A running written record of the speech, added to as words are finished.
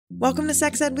Welcome to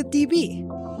Sex Ed with DB.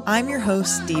 I'm your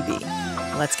host, DB.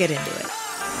 Let's get into it.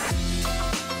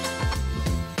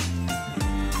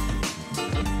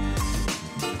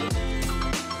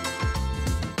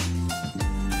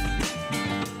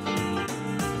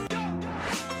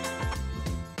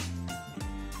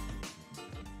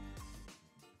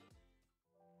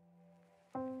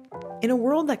 In a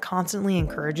world that constantly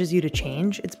encourages you to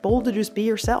change, it's bold to just be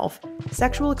yourself.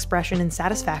 Sexual expression and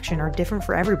satisfaction are different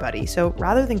for everybody, so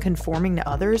rather than conforming to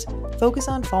others, focus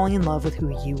on falling in love with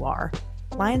who you are.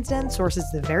 Lion's Den sources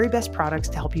the very best products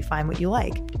to help you find what you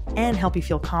like and help you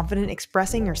feel confident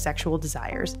expressing your sexual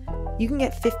desires. You can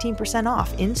get 15%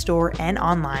 off in-store and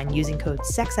online using code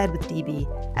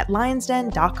SEXEDWITHDB at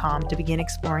lionsden.com to begin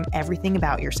exploring everything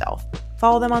about yourself.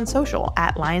 Follow them on social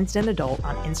at Lions Den Adult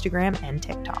on Instagram and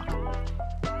TikTok.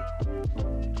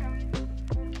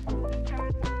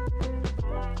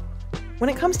 When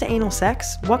it comes to anal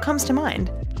sex, what comes to mind?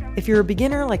 If you're a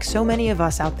beginner like so many of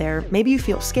us out there, maybe you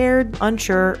feel scared,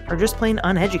 unsure, or just plain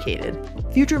uneducated.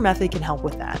 Future Method can help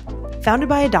with that. Founded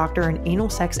by a doctor and anal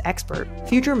sex expert,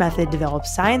 Future Method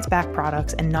develops science-backed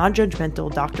products and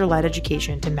non-judgmental doctor-led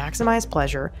education to maximize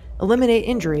pleasure, eliminate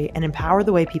injury, and empower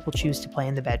the way people choose to play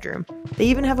in the bedroom. They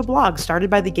even have a blog started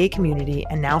by the gay community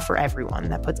and now for everyone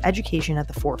that puts education at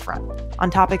the forefront, on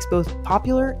topics both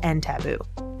popular and taboo.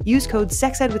 Use code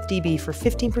SEXEDWITHDB for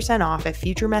 15% off at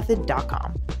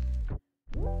futuremethod.com.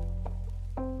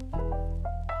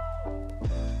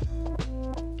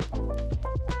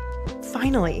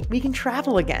 Finally, we can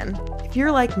travel again. If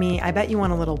you're like me, I bet you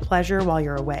want a little pleasure while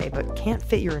you're away, but can't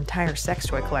fit your entire sex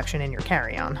toy collection in your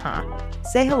carry-on, huh?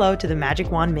 Say hello to the Magic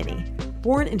Wand Mini.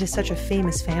 Born into such a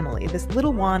famous family, this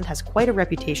little wand has quite a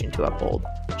reputation to uphold.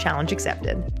 Challenge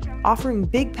accepted. Offering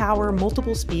big power,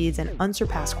 multiple speeds, and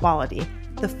unsurpassed quality,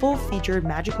 the full-featured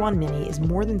Magic Wand Mini is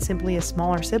more than simply a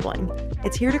smaller sibling.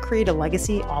 It's here to create a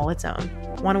legacy all its own.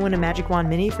 Want to win a Magic Wand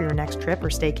Mini for your next trip or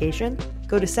staycation?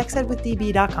 Go to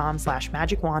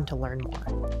sexedwithdb.com/magicwand to learn more.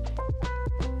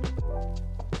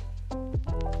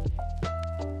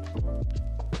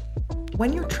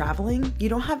 When you're traveling, you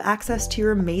don't have access to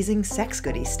your amazing sex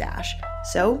goodie stash.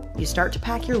 So, you start to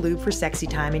pack your lube for sexy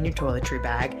time in your toiletry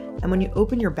bag, and when you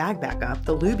open your bag back up,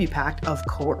 the lube you packed, of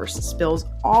course, spills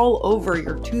all over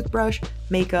your toothbrush,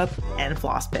 makeup, and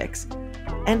floss picks.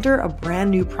 Enter a brand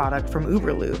new product from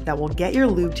Uberlube that will get your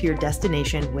lube to your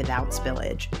destination without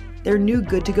spillage. They're new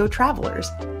good-to-go travelers,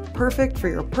 perfect for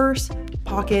your purse,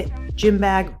 pocket, gym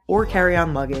bag, or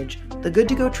carry-on luggage. The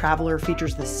Good-to-Go Traveler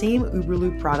features the same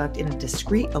Uberlube product in a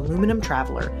discreet aluminum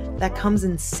traveler that comes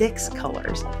in 6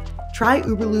 colors. Try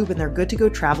Uberlube and their Good-to-Go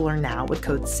Traveler now with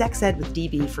code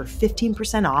SEXEDWITHDB for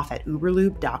 15% off at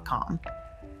uberlube.com.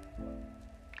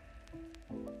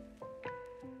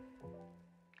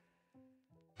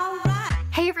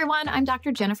 Hey everyone, I'm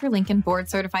Dr. Jennifer Lincoln,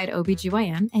 board-certified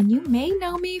OBGYN, and you may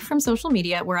know me from social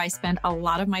media where I spend a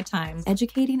lot of my time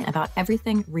educating about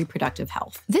everything reproductive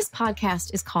health. This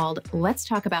podcast is called Let's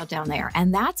Talk About Down There,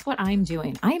 and that's what I'm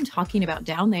doing. I am talking about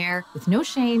down there with no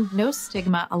shame, no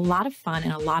stigma, a lot of fun,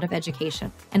 and a lot of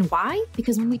education. And why?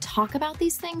 Because when we talk about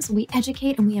these things, we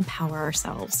educate and we empower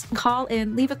ourselves. Call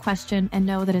in, leave a question, and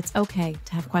know that it's okay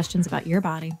to have questions about your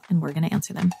body, and we're going to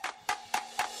answer them.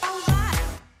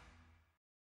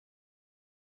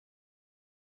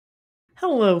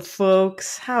 Hello,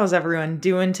 folks. How's everyone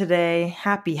doing today?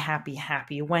 Happy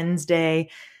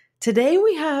Wednesday. Today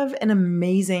we have an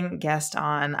amazing guest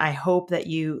on. I hope that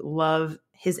you love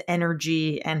his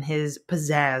energy and his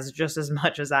pizzazz just as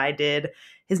much as I did.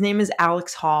 His name is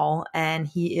Alex Hall, and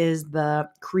he is the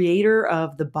creator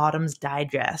of the Bottoms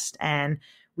Digest. And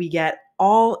we get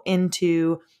all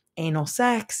into anal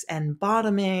sex and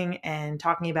bottoming and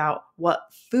talking about what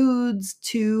foods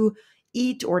to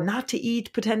eat or not to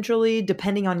eat, potentially,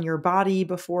 depending on your body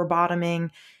before bottoming.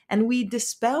 And we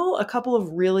dispel a couple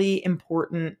of really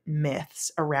important myths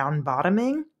around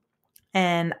bottoming.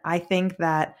 And I think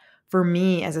that for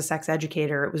me as a sex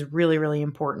educator, it was really, really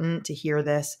important to hear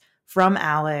this from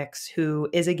Alex, who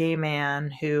is a gay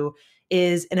man, who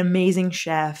is an amazing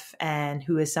chef, and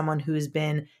who is someone who's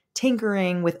been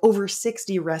tinkering with over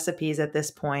 60 recipes at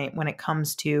this point when it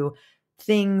comes to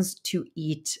things to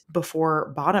eat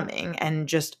before bottoming, and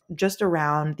just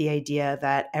around the idea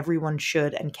that everyone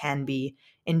should and can be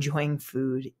enjoying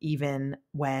food even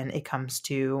when it comes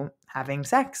to having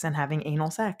sex and having anal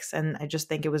sex. And I just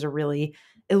think it was a really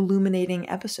illuminating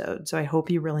episode. So I hope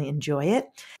you really enjoy it.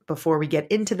 Before we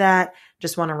get into that,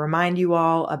 just want to remind you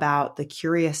all about the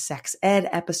Curious Sex Ed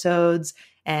episodes.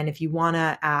 And if you want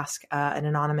to ask an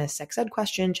anonymous sex ed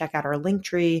question, check out our link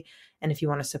tree. And if you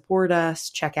want to support us,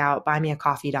 check out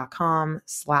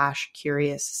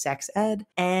buymeacoffee.com/CuriousSexEd.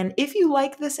 And if you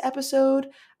like this episode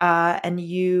and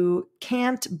you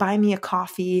can't buy me a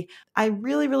coffee, I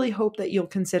really, really hope that you'll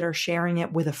consider sharing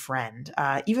it with a friend.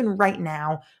 Even right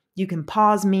now, you can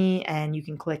pause me and you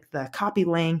can click the copy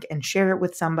link and share it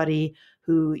with somebody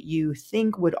who you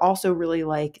think would also really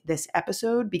like this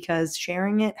episode, because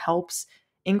sharing it helps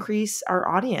increase our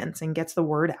audience and gets the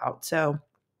word out. So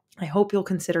I hope you'll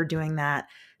consider doing that.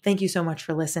 Thank you so much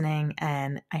for listening,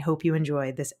 and I hope you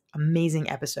enjoyed this amazing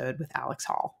episode with Alex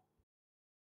Hall.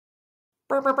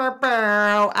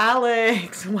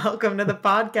 Alex, welcome to the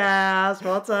podcast.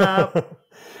 What's up?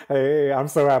 Hey, I'm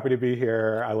so happy to be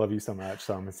here. I love you so much,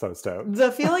 so I'm so stoked.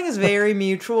 The feeling is very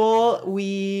mutual.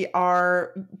 We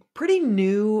are pretty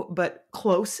new but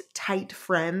close, tight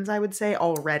friends, I would say,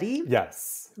 already.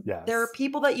 Yes. There are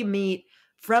people that you meet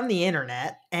from the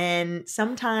internet, and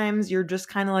sometimes you're just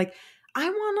kind of like, I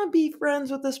want to be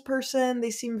friends with this person.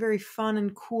 They seem very fun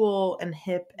and cool and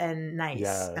hip and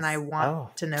nice, and I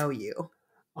want to know you.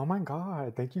 Oh my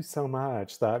God, thank you so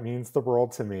much. That means the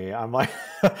world to me. I'm like,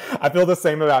 I feel the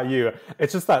same about you.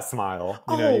 It's just that smile.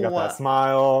 You know, you got that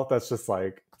smile that's just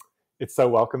like, it's so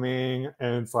welcoming.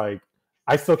 And it's like,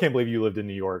 I still can't believe you lived in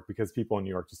New York, because people in New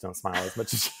York just don't smile as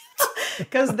much as you.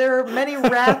 Because there are many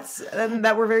rats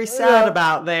that we're very sad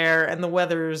about there, and the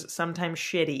weather's sometimes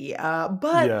shitty.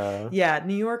 But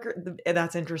New York,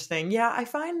 that's interesting. Yeah, I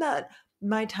find that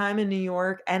my time in New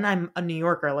York, and I'm a New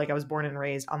Yorker, like I was born and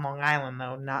raised on Long Island,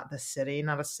 though, not the city,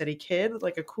 not a city kid,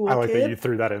 like a cool kid. I like that you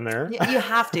threw that in there. You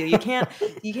have to. You can't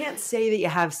say that you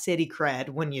have city cred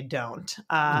when you don't.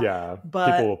 But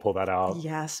people will pull that out.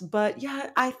 Yes, but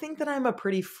yeah, I think that I'm a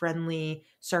pretty friendly,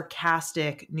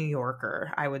 sarcastic New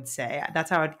Yorker, I would say. That's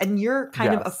how and you're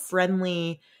kind of a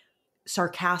friendly,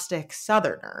 sarcastic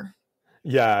Southerner.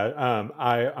 Yeah,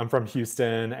 I'm from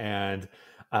Houston, and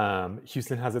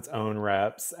Houston has its own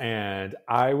reps, and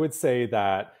I would say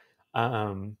that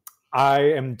I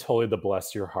am totally the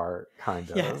bless your heart kind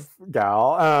of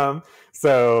gal.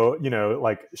 So, you know,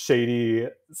 like shady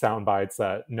sound bites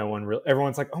that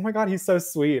everyone's like, oh my God, he's so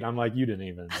sweet. I'm like, you didn't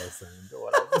even listen to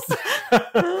what I was saying.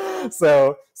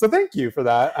 So thank you for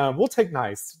that. We'll take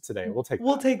nice today. We'll take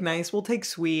nice. We'll take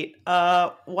sweet.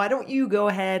 Why don't you go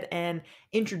ahead and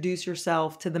introduce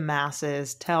yourself to the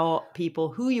masses? Tell people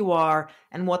who you are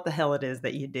and what the hell it is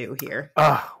that you do here.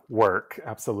 Work.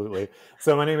 Absolutely.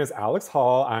 So my name is Alex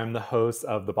Hall. I'm the host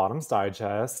of The Bottoms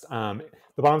Digest. The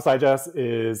Bottoms Digest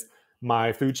is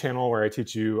my food channel where I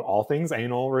teach you all things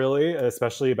anal, really,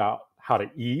 especially about how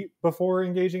to eat before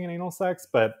engaging in anal sex.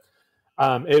 But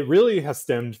it really has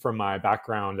stemmed from my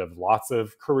background of lots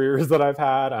of careers that I've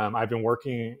had. I've been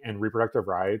working in reproductive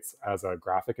rights as a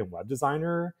graphic and web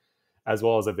designer, as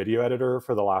well as a video editor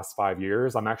for the last 5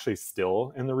 years. I'm actually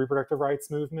still in the reproductive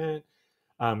rights movement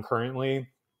currently.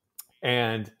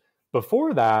 And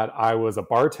before that, I was a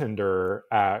bartender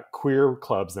at queer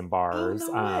clubs and bars.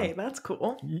 Oh, no way. That's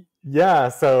cool. Yeah.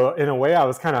 So in a way, I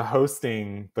was kind of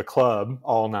hosting the club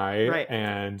all night. Right.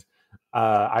 And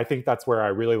I think that's where I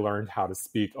really learned how to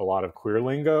speak a lot of queer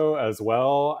lingo as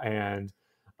well. And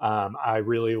I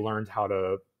really learned how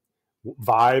to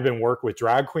vibe and work with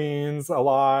drag queens a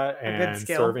lot, and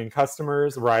serving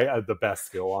customers, right? The best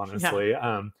skill, honestly.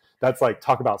 Yeah. That's like,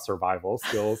 talk about survival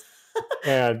skills.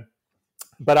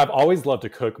 But I've always loved to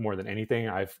cook more than anything.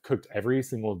 I've cooked every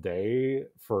single day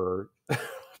for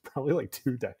probably like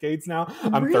 2 decades now.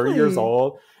 I'm 30 years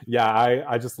old. Yeah,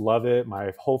 I just love it.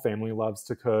 My whole family loves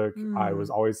to cook. I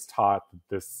was always taught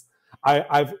this.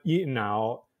 I've eaten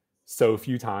out so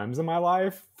few times in my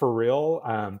life, for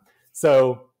real.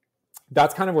 So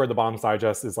that's kind of where the Bottoms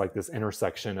Digest is, like this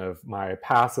intersection of my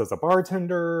past as a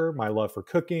bartender, my love for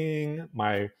cooking,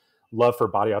 my love for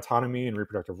body autonomy and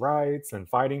reproductive rights and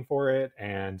fighting for it.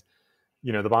 And,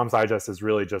 you know, the Bottoms Digest is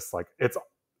really just like,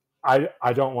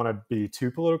 I don't want to be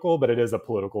too political, but it is a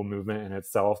political movement in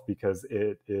itself, because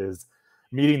it is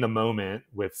meeting the moment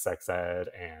with sex ed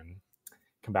and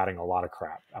combating a lot of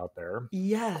crap out there.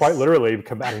 Yes. Quite literally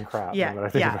combating crap. Now that I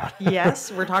think about it.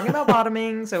 Yes. We're talking about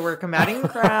bottoming. So we're combating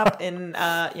crap in,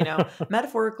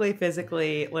 metaphorically,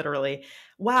 physically, literally.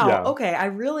 Wow. Yeah. Okay. I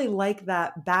really like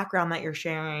that background that you're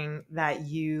sharing, that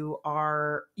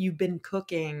you've been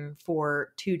cooking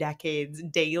for 2 decades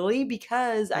daily,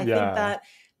 because I think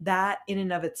that in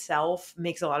and of itself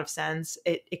makes a lot of sense.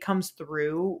 It comes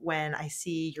through when I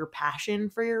see your passion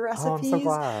for your recipes. Oh, I'm so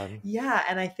glad. Yeah.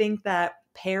 And I think that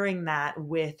pairing that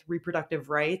with reproductive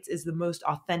rights is the most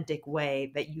authentic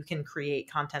way that you can create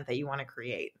content that you want to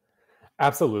create.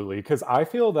 Absolutely. Because I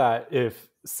feel that if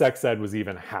sex ed was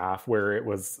even half where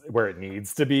it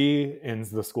needs to be in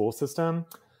the school system,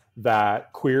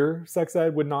 that queer sex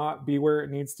ed would not be where it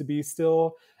needs to be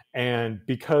still. And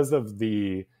because of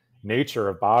the nature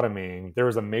of bottoming, there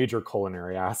is a major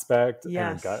culinary aspect and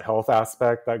a gut Yes. health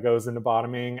aspect that goes into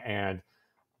bottoming. And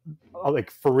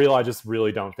like for real, I just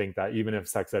really don't think that even if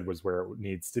sex ed was where it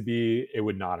needs to be, it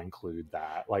would not include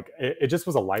that. Like it just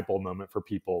was a light bulb moment for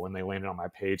people when they landed on my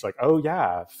page, like, oh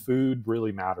yeah, food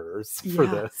really matters for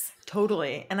Yeah, this.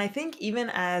 totally. And I think even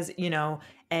as,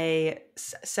 a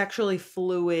sexually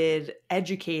fluid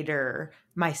educator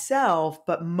myself,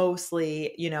 but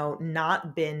mostly,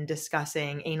 not been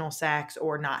discussing anal sex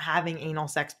or not having anal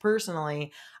sex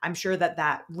personally, I'm sure that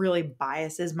that really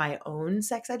biases my own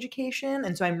sex education.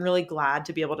 And so I'm really glad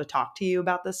to be able to talk to you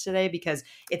about this today because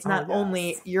it's Oh not only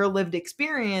yes. your lived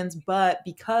experience, but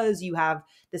because you have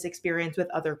this experience with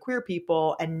other queer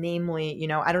people. And namely,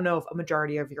 I don't know if a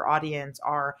majority of your audience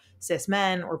are cis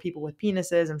men or people with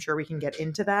penises. I'm sure we can get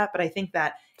into that. But I think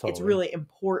that it's Totally. really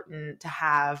important to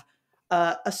have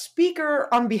a speaker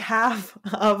on behalf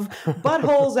of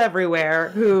buttholes everywhere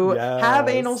who have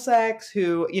anal Yes. sex,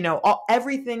 who,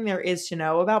 everything there is to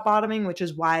know about bottoming, which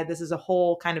is why this is a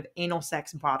whole kind of anal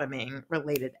sex bottoming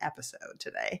related episode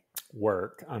today.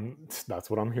 Work. That's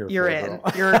what I'm here You're for, in.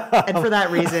 girl. And for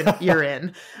that reason, you're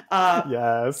in.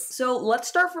 Yes. So let's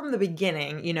start from the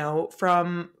beginning,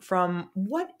 from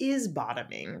what is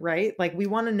bottoming, right? Like we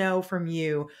want to know from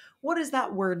you, what does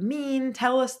that word mean?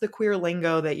 Tell us the queer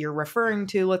lingo that you're referring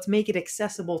to. Let's make it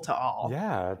accessible to all.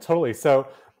 Yeah, totally. So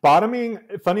bottoming,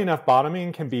 funny enough,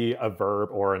 bottoming can be a verb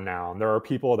or a noun. There are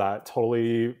people that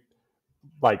totally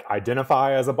like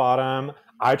identify as a bottom.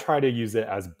 I try to use it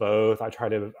as both. I'm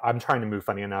trying to move,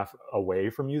 funny enough, away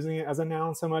from using it as a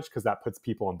noun so much because that puts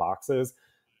people in boxes.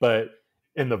 But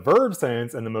in the verb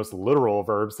sense, and the most literal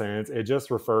verb sense, it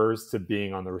just refers to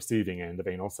being on the receiving end of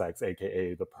anal sex,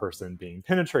 aka the person being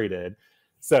penetrated.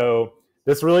 So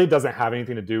this really doesn't have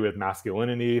anything to do with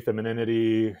masculinity,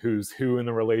 femininity, who's who in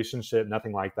the relationship,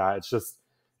 nothing like that. It's just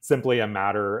simply a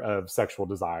matter of sexual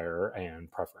desire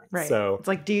and preference. Right. So It's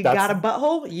like, do you that's got a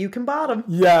butthole? You can bottom.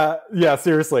 yeah,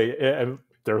 seriously.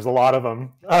 There's a lot of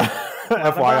them.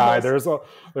 FYI,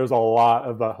 there's a lot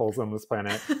of buttholes on this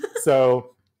planet.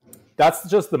 So that's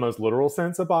just the most literal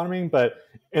sense of bottoming. But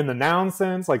in the noun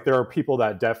sense, like there are people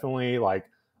that definitely like,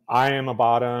 I am a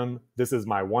bottom. This is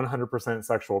my 100%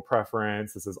 sexual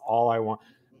preference. This is all I want.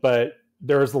 But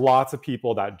there's lots of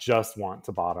people that just want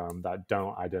to bottom that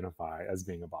don't identify as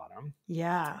being a bottom.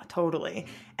 Yeah, totally.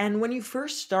 And when you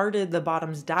first started the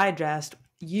Bottoms Digest,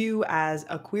 you as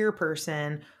a queer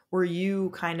person, were you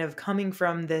kind of coming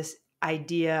from this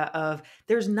idea of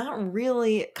there's not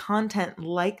really content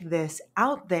like this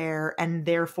out there and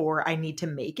therefore I need to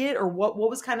make it? Or what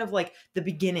was kind of like the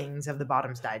beginnings of the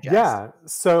Bottoms Digest? Yeah,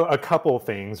 so a couple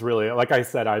things really. Like I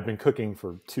said, I've been cooking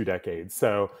for 2 decades.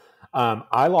 So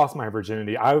I lost my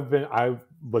virginity. I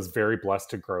was very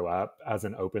blessed to grow up as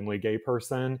an openly gay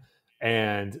person,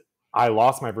 and I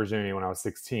lost my virginity when I was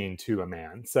 16 to a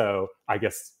man. So I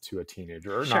guess to a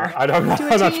teenager. Sure. Not, I don't know. To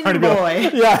a I'm not teen trying to be boy.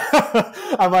 like,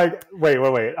 yeah. I'm like,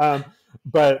 wait.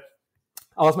 But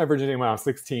I lost my virginity when I was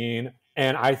 16.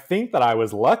 And I think that I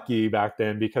was lucky back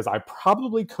then because I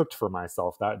probably cooked for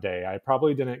myself that day. I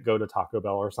probably didn't go to Taco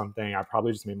Bell or something. I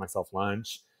probably just made myself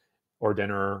lunch or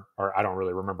dinner, or I don't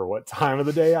really remember what time of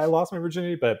the day I lost my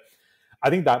virginity, but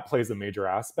I think that plays a major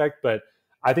aspect. But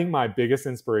I think my biggest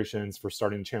inspirations for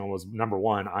starting the channel was, number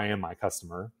one, I am my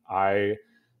customer. I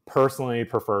personally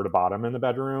prefer to bottom in the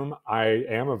bedroom. I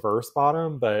am a verse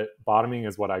bottom, but bottoming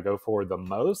is what I go for the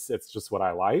most. It's just what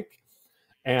I like.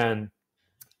 And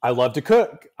I love to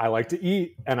cook, I like to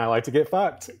eat, and I like to get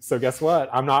fucked. So guess what?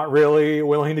 I'm not really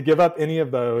willing to give up any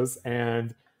of those.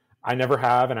 And I never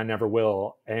have, and I never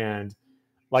will. And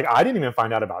like, I didn't even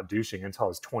find out about douching until I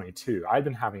was 22. I'd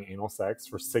been having anal sex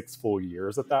for 6 full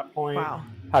years at that point, Wow.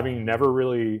 having never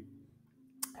really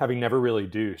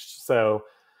douched. So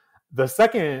the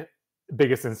second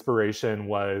biggest inspiration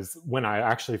was when I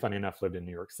actually, funny enough, lived in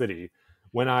New York City.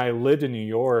 When I lived in New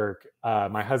York,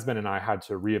 my husband and I had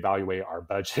to reevaluate our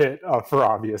budget for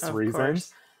obvious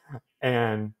reasons.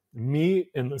 And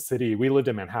meat in the city, we lived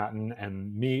in Manhattan,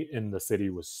 and meat in the city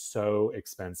was so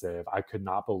expensive. I could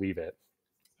not believe it.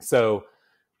 So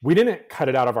we didn't cut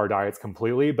it out of our diets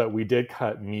completely, but we did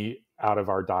cut meat out of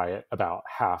our diet about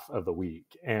half of the week.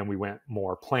 And we went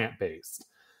more plant-based.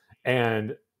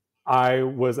 And I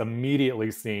was immediately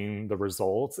seeing the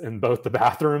results in both the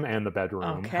bathroom and the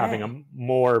bedroom, having a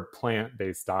more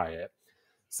plant-based diet.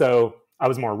 So I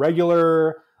was more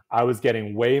regular. I was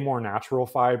getting way more natural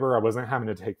fiber. I wasn't having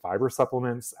to take fiber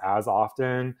supplements as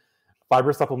often.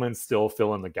 Fiber supplements still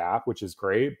fill in the gap, which is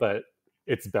great, but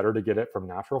it's better to get it from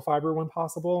natural fiber when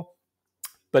possible.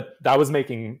 But that was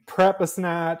making prep a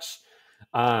snatch.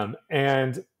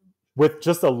 And with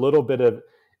just a little bit of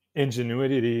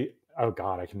ingenuity, oh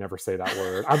God, I can never say that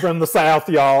word. I'm from the South,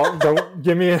 y'all. Don't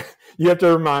give me, you have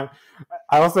to remind.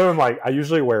 I also am like, I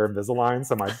usually wear Invisalign,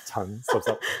 so my tongue slips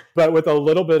up. But with a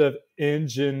little bit of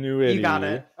ingenuity, You got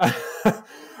it.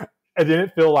 I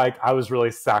didn't feel like I was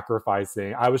really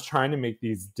sacrificing. I was trying to make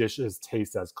these dishes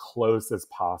taste as close as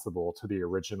possible to the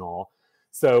original.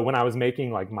 So when I was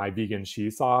making like my vegan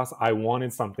cheese sauce, I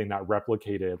wanted something that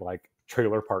replicated like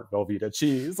Trailer Park Velveeta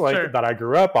cheese, like Sure. that I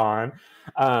grew up on.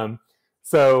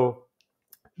 So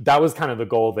that was kind of the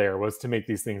goal there, was to make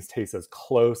these things taste as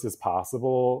close as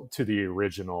possible to the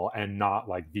original and not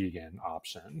like vegan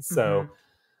options. So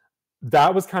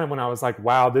that was kind of when I was like,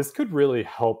 wow, this could really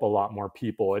help a lot more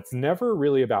people. It's never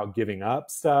really about giving up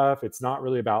stuff. It's not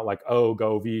really about like, oh,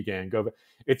 go vegan, go.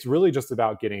 It's really just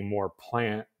about getting more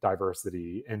plant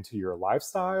diversity into your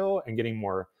lifestyle and getting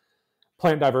more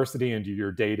plant diversity into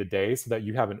your day to day so that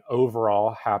you have an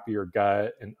overall happier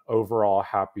gut and overall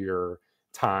happier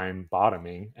time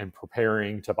bottoming and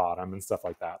preparing to bottom and stuff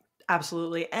like that.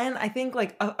 Absolutely. And I think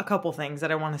like a couple things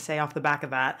that I want to say off the back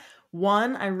of that.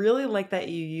 One, I really like that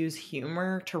you use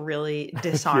humor to really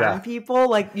disarm people.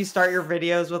 Like you start your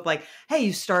videos with like, hey,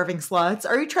 you starving sluts,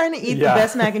 are you trying to eat the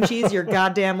best mac and cheese of your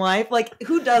goddamn life? Like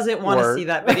who doesn't want to see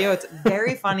that video? It's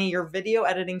very funny. Your video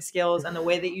editing skills and the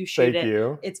way that you shoot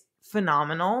it's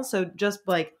phenomenal. So just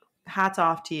like hats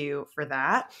off to you for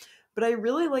that. But I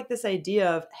really like this idea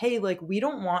of, hey, like we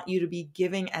don't want you to be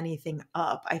giving anything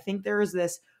up. I think there is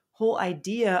this whole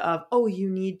idea of, oh, you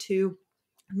need to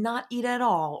not eat at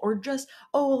all, or just,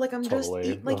 oh, like I'm just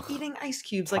eating ice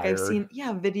cubes. Tired. Like I've seen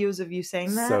videos of you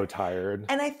saying that. So tired.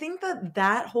 And I think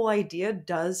that whole idea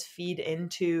does feed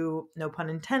into, no pun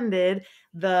intended,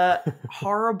 the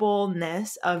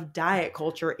horribleness of diet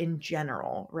culture in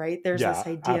general, right? There's this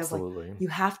idea of like, you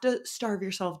have to starve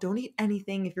yourself. Don't eat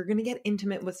anything if you're going to get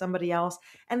intimate with somebody else.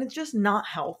 And it's just not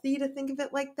healthy to think of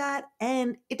it like that.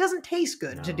 And it doesn't taste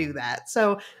good to do that.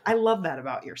 So I love that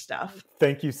about your stuff.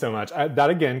 Thank you so much. That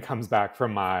again comes back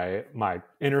from my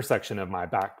intersection of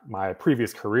my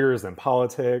previous careers in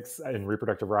politics, in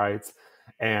reproductive rights,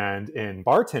 and in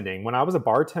bartending. When I was a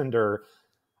bartender,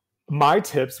 my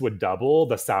tips would double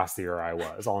the sassier I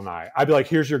was all night. I'd be like,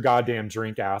 here's your goddamn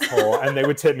drink, asshole. And they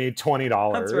would tip me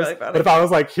 $20. That's really funny. But if I was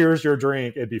like, here's your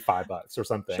drink, it'd be $5 or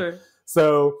something. Sure.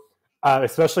 So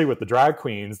especially with the drag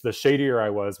queens, the shadier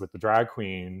I was with the drag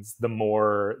queens, the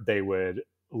more they would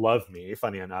love me,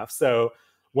 funny enough. So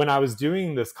when I was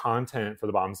doing this content for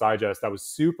the Bottoms Digest, that was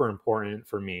super important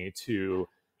for me to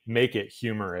make it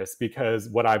humorous, because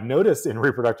what I've noticed in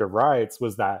reproductive rights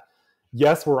was that,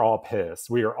 yes, we're all pissed.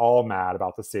 We are all mad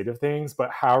about the state of things,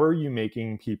 but how are you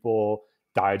making people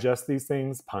digest these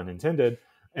things, pun intended,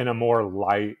 in a more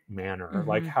light manner?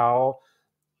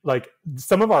 Like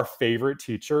some of our favorite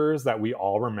teachers that we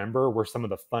all remember were some of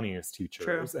the funniest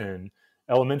teachers in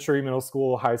elementary, middle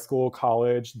school, high school,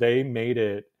 college. They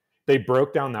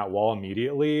broke down that wall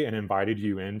immediately and invited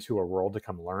you into a world to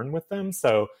come learn with them.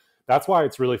 So that's why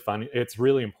it's really funny. It's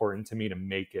really important to me to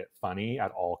make it funny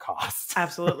at all costs.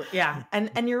 Absolutely. Yeah.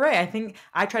 And you're right. I think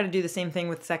I try to do the same thing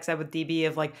with sex ed with DB,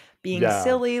 of like being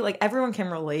silly. Like everyone can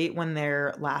relate when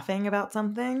they're laughing about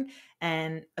something.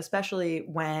 And especially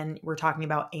when we're talking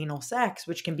about anal sex,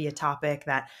 which can be a topic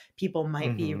that people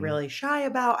might be really shy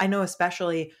about. I know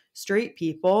especially straight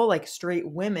people, like straight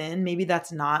women, maybe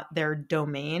that's not their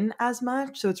domain as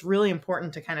much. So it's really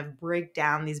important to kind of break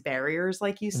down these barriers,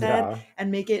 like you said,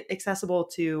 and make it accessible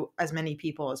to as many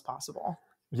people as possible.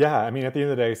 Yeah, I mean, at the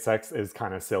end of the day, sex is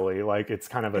kind of silly. Like, it's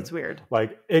kind of it's weird.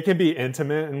 Like, it can be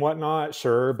intimate and whatnot,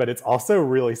 sure, but it's also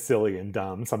really silly and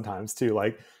dumb sometimes too.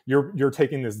 Like, you're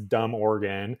taking this dumb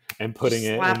organ and putting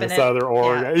it in this other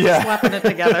organ, slapping it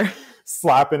together,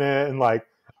 slapping it, and like,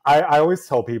 I always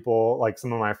tell people, like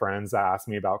some of my friends that ask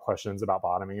me about questions about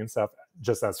bottoming and stuff,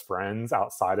 just as friends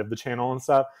outside of the channel and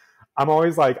stuff, I'm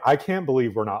always like, I can't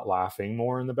believe we're not laughing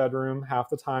more in the bedroom half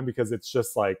the time, because it's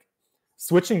just like,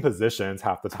 switching positions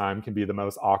half the time can be the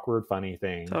most awkward, funny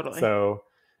thing. Totally. So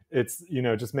it's,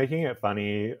 just making it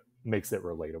funny makes it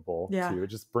relatable too. It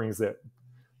just brings it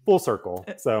full circle.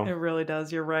 It really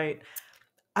does. You're right.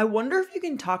 I wonder if you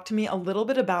can talk to me a little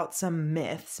bit about some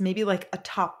myths, maybe like a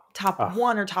top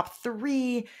one or top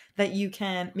three that you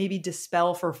can maybe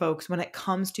dispel for folks when it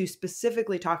comes to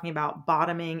specifically talking about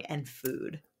bottoming and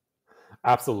food.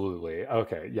 Absolutely.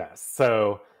 Okay. Yes.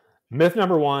 So Myth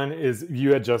number one is,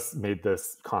 you had just made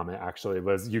this comment actually,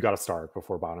 was you got to starve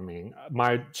before bottoming.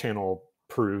 My channel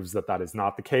proves that that is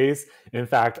not the case. In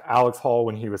fact, Alex Hall,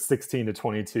 when he was 16 to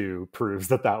 22, proves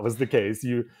that that was the case.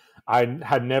 I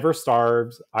had never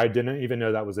starved. I didn't even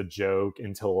know that was a joke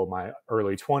until my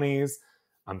early 20s.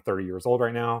 I'm 30 years old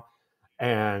right now.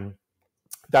 And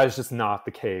that is just not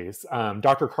the case.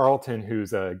 Dr. Carlton,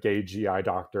 who's a gay GI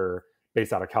doctor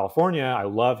based out of California, I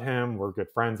love him. We're good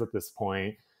friends at this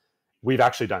point. We've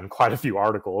actually done quite a few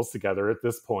articles together at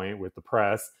this point with the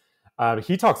press.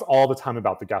 He talks all the time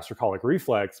about the gastrocolic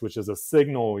reflex, which is a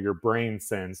signal your brain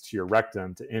sends to your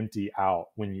rectum to empty out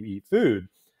when you eat food.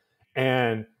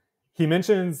 And he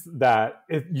mentions that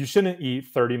you shouldn't eat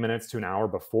 30 minutes to an hour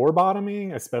before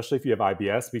bottoming, especially if you have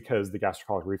IBS, because the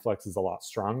gastrocolic reflex is a lot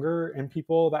stronger in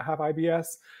people that have IBS,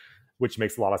 which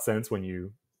makes a lot of sense when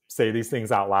you say these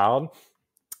things out loud.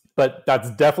 But that's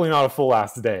definitely not a full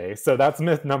ass day. So that's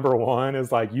myth number one,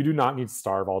 is like, you do not need to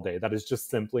starve all day. That is just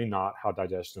simply not how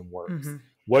digestion works. Mm-hmm.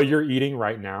 What you're eating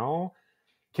right now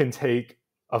can take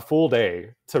a full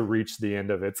day to reach the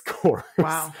end of its course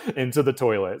into the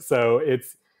toilet. So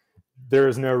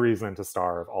there's no reason to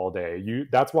starve all day.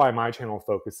 That's why my channel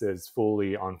focuses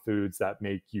fully on foods that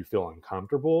make you feel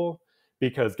uncomfortable,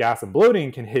 because gas and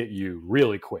bloating can hit you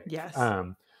really quick. Yes.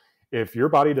 If your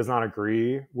body does not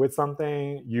agree with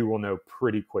something, you will know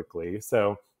pretty quickly.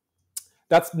 So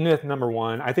that's myth number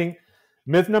one. I think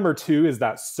myth number two is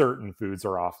that certain foods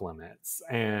are off limits.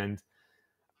 And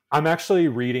I'm actually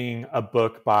reading a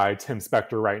book by Tim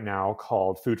Spector right now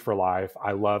called Food for Life.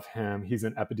 I love him. He's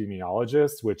an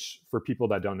epidemiologist, which, for people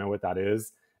that don't know what that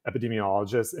is,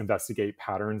 epidemiologists investigate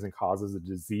patterns and causes of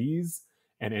disease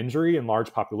and injury in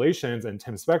large populations. And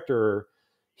Tim Spector,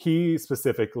 he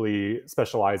specifically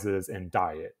specializes in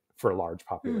diet for large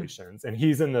populations. And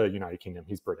he's in the United Kingdom.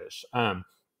 He's British.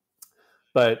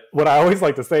 But what I always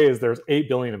like to say is there's 8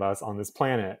 billion of us on this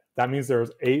planet. That means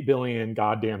there's 8 billion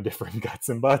goddamn different guts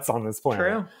and butts on this planet.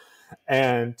 True.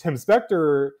 And Tim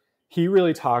Spector, he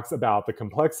really talks about the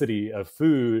complexity of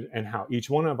food and how each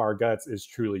one of our guts is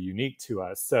truly unique to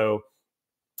us. So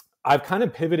I've kind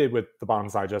of pivoted with the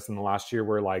Bottoms Digest in the last year,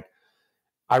 where like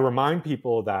I remind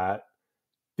people that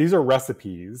these are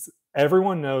recipes.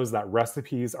 Everyone knows that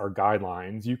recipes are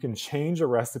guidelines. You can change a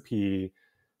recipe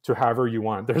to however you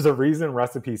want. There's a reason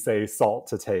recipes say salt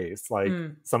to taste. Like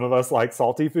some of us like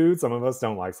salty food, some of us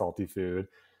don't like salty food.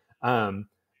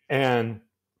 And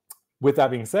with that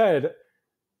being said,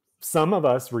 some of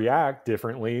us react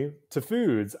differently to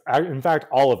foods. In fact,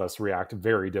 all of us react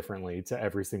very differently to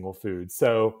every single food.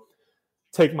 So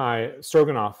take my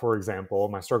stroganoff, for example,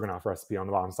 my stroganoff recipe on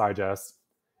the Bottoms Digest.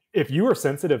 If you are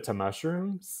sensitive to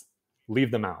mushrooms, leave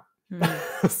them out.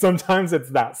 Sometimes it's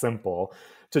that simple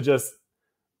to just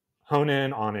hone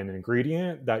in on an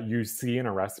ingredient that you see in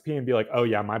a recipe and be like, oh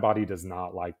yeah, my body does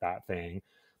not like that thing.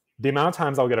 The amount of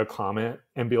times I'll get a comment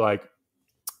and be like,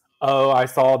 oh, I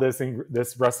saw this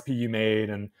recipe you made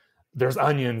and there's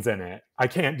onions in it. I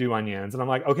can't do onions. And I'm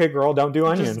like, okay, girl, don't do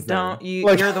onions. Just don't.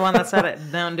 You're the one that said it.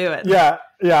 Don't do it. Yeah.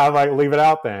 I'm like, leave it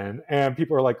out then. And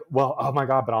people are like, well, oh my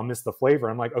God, but I'll miss the flavor.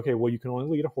 I'm like, okay, well, you can only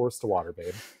lead a horse to water,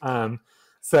 babe.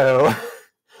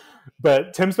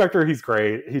 But Tim Spector, he's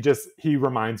great. He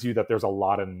reminds you that there's a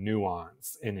lot of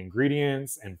nuance in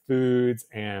ingredients and foods.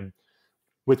 And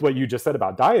with what you just said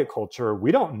about diet culture,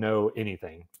 we don't know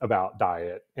anything about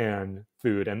diet and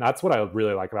food. And that's what I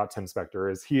really like about Tim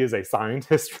Spector, is he is a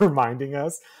scientist reminding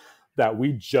us that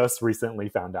we just recently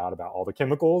found out about all the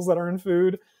chemicals that are in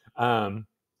food,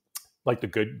 like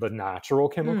the natural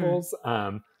chemicals.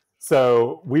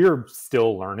 So we're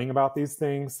still learning about these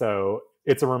things. So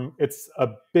it's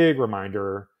a big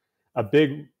reminder, a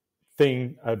big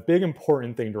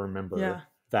important thing to remember,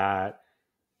 that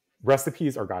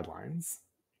recipes are guidelines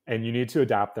and you need to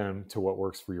adapt them to what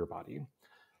works for your body.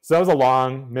 So that was a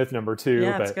long myth number two.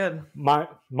 Yeah, it's good.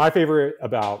 My favorite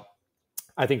about,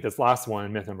 I think, this last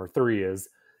one, myth number three, is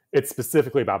it's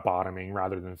specifically about bottoming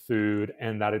rather than food.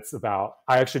 And that it's about,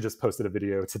 I actually just posted a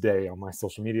video today on my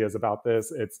social medias about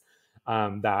this. It's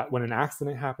that when an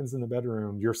accident happens in the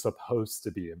bedroom, you're supposed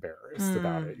to be embarrassed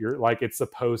about it. You're like, it's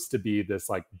supposed to be this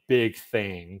like big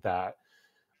thing that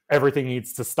everything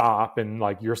needs to stop. And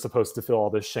like, you're supposed to feel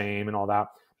all this shame and all that.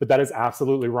 But that is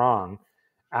absolutely wrong.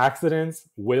 Accidents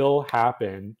will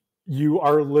happen. You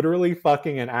are literally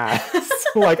fucking an ass.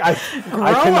 Like I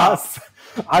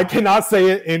cannot say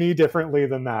it any differently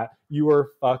than that. You are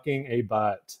fucking a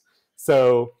butt.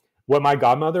 So what my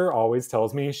godmother always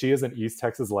tells me, she is an East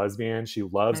Texas lesbian. She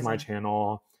loves my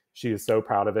channel. She is so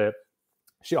proud of it.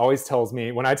 She always tells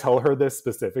me, when I tell her this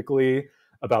specifically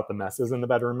about the messes in the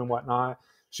bedroom and whatnot,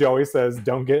 she always says,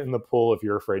 don't get in the pool if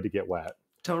you're afraid to get wet.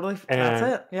 Totally. And, that's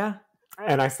it. Yeah.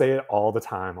 And I say it all the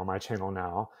time on my channel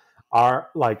now. Our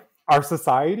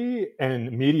society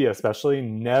and media especially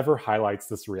never highlights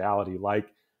this reality.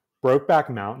 Like Brokeback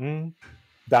Mountain,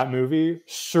 that movie,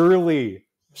 surely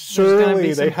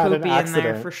they had an accident. In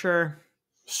there for sure.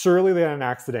 Surely they had an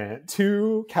accident.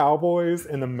 2 cowboys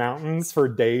in the mountains for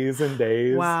days and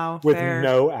days. Wow, with fair.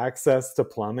 no access to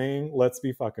plumbing. Let's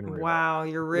be fucking real. Wow,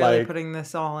 you're really putting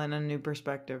this all in a new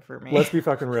perspective for me. Let's be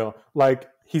fucking real. Like,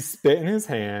 he spit in his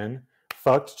hand,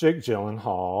 fucked Jake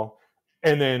Gyllenhaal,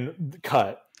 and then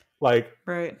cut. Like,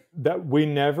 right. That we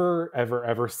never,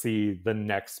 ever see the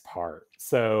next part.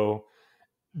 So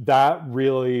that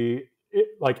really,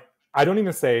 I don't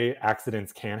even say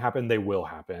accidents can happen. They will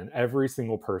happen. Every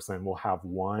single person will have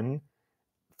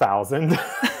 1,000.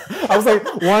 I was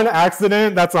like, one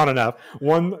accident, that's not enough.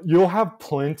 You'll have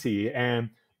plenty.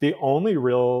 And the only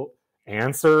real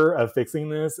answer of fixing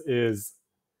this is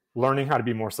learning how to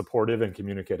be more supportive and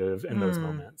communicative in those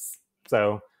moments.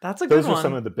 So that's a good one. Those are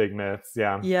some of the big myths.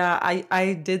 Yeah. Yeah.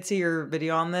 I did see your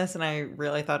video on this and I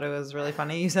really thought it was really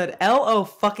funny. You said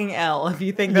L-O-fucking-L if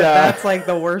you think that's like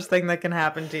the worst thing that can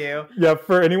happen to you. Yeah.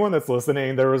 For anyone that's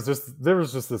listening, there was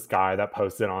just this guy that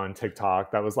posted on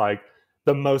TikTok that was like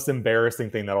the most embarrassing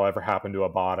thing that'll ever happen to a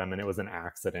bottom. And it was an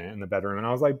accident in the bedroom. And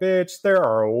I was like, bitch, there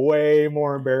are way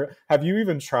more embarrassing. Have you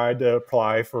even tried to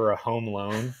apply for a home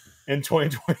loan in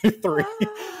 2023?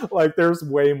 Like, there's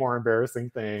way more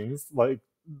embarrassing things. Like,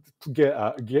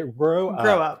 grow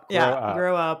up.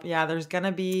 Yeah, there's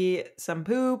gonna be some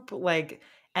poop, like,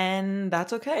 and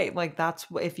that's okay. Like, that's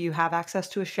if you have access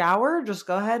to a shower, just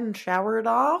go ahead and shower it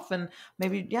off, and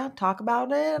maybe talk about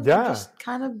it.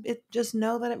 Just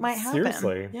know that it might happen.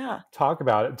 Seriously, talk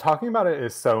about it. Talking about it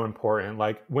is so important.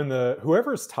 Like, when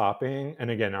whoever's topping, and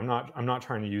again, I'm not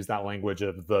trying to use that language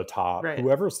of the top. Right.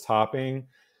 Whoever's topping,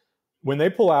 when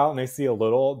they pull out and they see a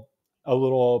little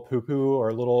poo-poo or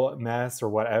a little mess or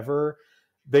whatever,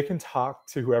 they can talk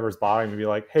to whoever's bottom and be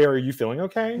like, hey, are you feeling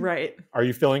okay? Right. Are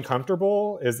you feeling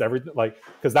comfortable? Is everything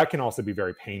because that can also be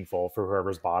very painful for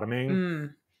whoever's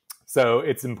bottoming. So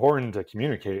it's important to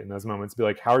communicate in those moments, be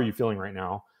like, how are you feeling right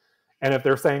now? And if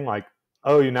they're saying like,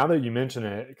 oh, now that you mention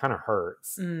it, it kind of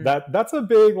hurts. That's a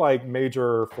big, like,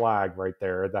 major flag right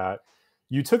there that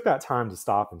you took that time to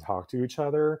stop and talk to each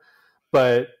other.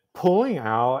 But pulling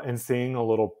out and seeing a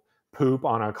little poop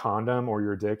on a condom or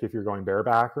your dick if you're going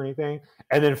bareback or anything,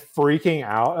 and then freaking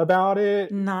out about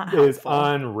it is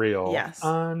unreal. Yes.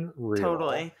 Unreal.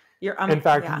 Totally. In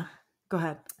fact, go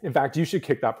ahead. In fact, you should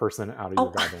kick that person out of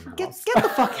your goddamn house. Get the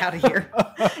fuck out of here.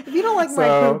 If you don't like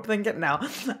my poop, then get now.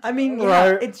 I mean,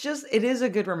 it is a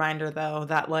good reminder though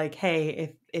that, like,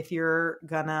 hey, if you're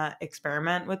gonna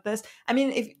experiment with this, I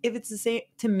mean, if it's the same,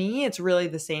 to me, it's really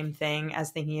the same thing as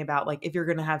thinking about, like, if you're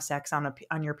gonna have sex on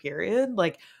your period,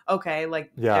 like, okay, like,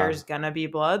 there's gonna be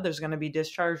blood, there's gonna be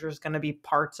discharge, there's gonna be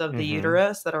parts of the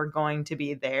uterus that are going to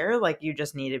be there. Like, you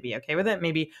just need to be okay with it.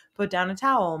 Maybe put down a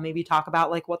towel, maybe talk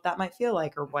about like what that might feel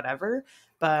like or whatever.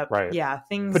 But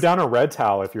things. Put down a red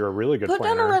towel if you're a really good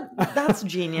planner. That's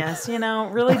genius.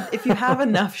 Really, if you have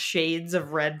enough shades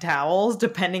of red towels,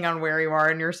 depending on where you are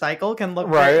in your cycle, can look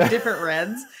very different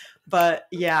reds. But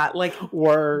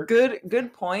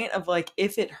good point of, like,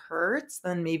 if it hurts,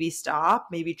 then maybe stop,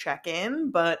 maybe check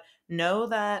in, but know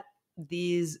that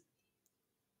these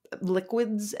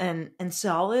liquids and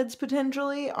solids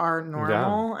potentially are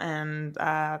normal, and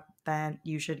that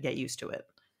you should get used to it.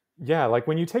 Yeah, like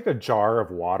when you take a jar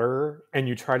of water and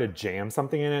you try to jam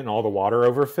something in it and all the water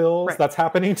overfills, that's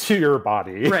happening to your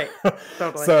body. Right,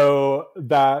 totally. So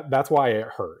that's why it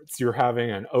hurts. You're having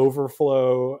an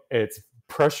overflow, it's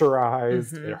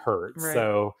pressurized, it hurts. Right.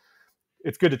 So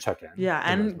it's good to check in. Yeah,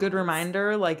 and good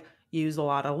reminder, like, use a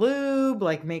lot of lube,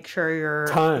 like, make sure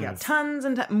you got tons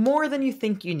and more than you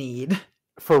think you need.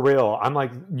 For real. I'm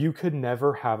like, you could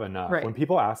never have enough. Right. When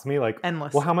people ask me, like,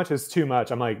 endless. Well, how much is too much?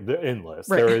 I'm like, endless.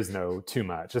 Right. There is no too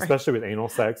much, especially with anal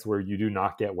sex where you do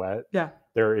not get wet. Yeah.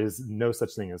 There is no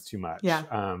such thing as too much. Yeah.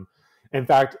 In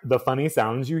fact, the funny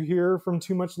sounds you hear from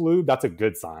too much lube, that's a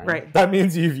good sign. Right. That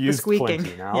means you've used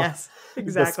plenty now. Yes,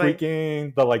 exactly. The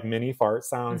squeaking, the, like, mini fart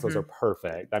sounds, those are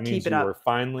perfect. That means you are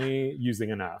finally using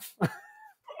enough.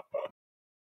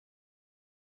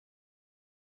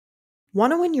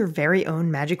 Want to win your very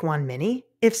own Magic Wand Mini?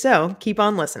 If so, keep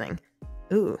on listening.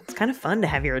 Ooh, it's kind of fun to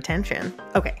have your attention.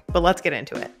 Okay, but let's get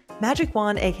into it. Magic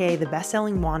Wand, aka the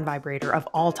best-selling wand vibrator of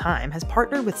all time, has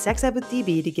partnered with Sex Ed with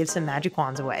DB to give some magic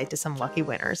wands away to some lucky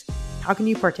winners. How can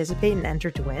you participate and enter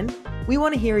to win? We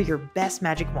want to hear your best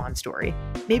magic wand story.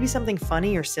 Maybe something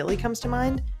funny or silly comes to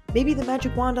mind? Maybe the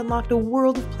magic wand unlocked a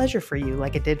world of pleasure for you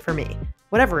like it did for me.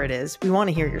 Whatever it is, we want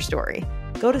to hear your story.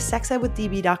 Go to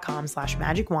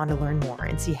sexedwithdb.com/magicwand to learn more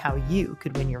and see how you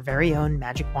could win your very own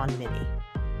Magic Wand Mini.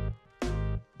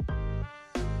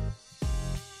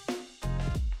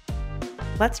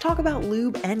 Let's talk about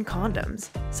lube and condoms.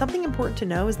 Something important to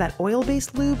know is that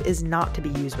oil-based lube is not to be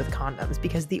used with condoms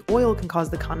because the oil can cause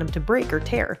the condom to break or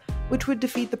tear, which would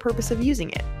defeat the purpose of using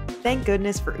it. Thank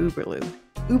goodness for Uberlube.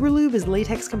 Uberlube is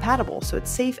latex compatible, so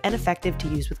it's safe and effective to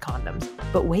use with condoms.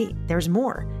 But wait, there's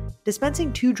more.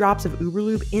 Dispensing 2 drops of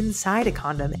Uberlube inside a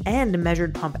condom and a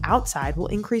measured pump outside will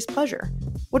increase pleasure.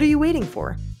 What are you waiting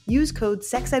for? Use code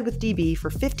SEXEDWITHDB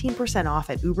for 15% off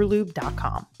at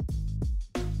uberlube.com.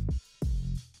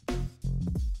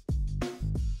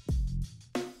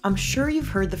 I'm sure you've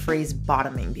heard the phrase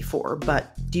bottoming before,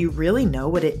 but do you really know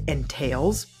what it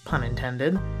entails? Pun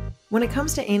intended. When it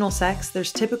comes to anal sex,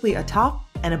 there's typically a top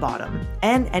and a bottom,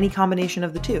 and any combination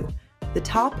of the two. The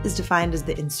top is defined as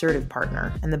the insertive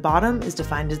partner, and the bottom is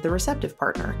defined as the receptive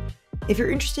partner. If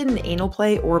you're interested in anal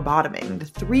play or bottoming, the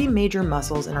 3 major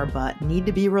muscles in our butt need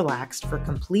to be relaxed for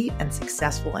complete and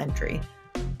successful entry.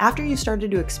 After you've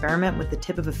started to experiment with the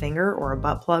tip of a finger or a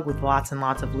butt plug with lots and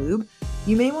lots of lube,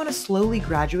 you may want to slowly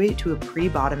graduate to a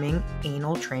pre-bottoming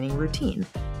anal training routine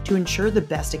to ensure the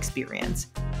best experience.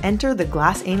 Enter the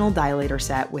Glass Anal Dilator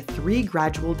set with 3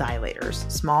 gradual dilators,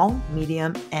 small,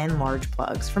 medium, and large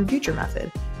plugs from Future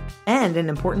Method. And an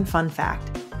important fun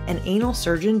fact, an anal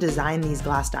surgeon designed these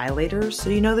glass dilators so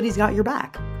you know that he's got your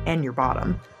back and your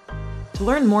bottom. To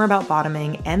learn more about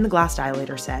bottoming and the glass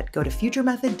dilator set, go to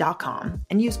futuremethod.com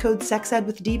and use code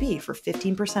SEXEDWITHDB for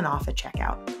 15% off at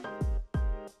checkout.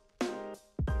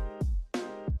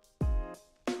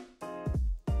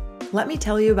 Let me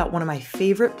tell you about one of my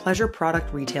favorite pleasure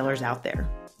product retailers out there,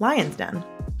 Lion's Den.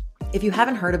 If you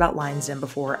haven't heard about Lion's Den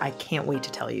before, I can't wait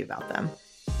to tell you about them.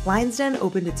 Lion's Den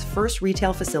opened its first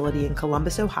retail facility in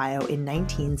Columbus, Ohio in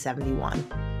 1971.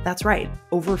 That's right,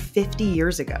 over 50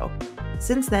 years ago.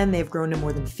 Since then, they've grown to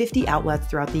more than 50 outlets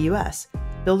throughout the US,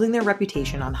 building their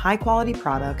reputation on high-quality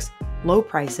products, low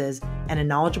prices, and a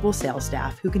knowledgeable sales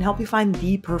staff who can help you find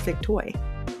the perfect toy.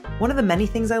 One of the many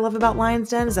things I love about Lion's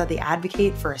Den is that they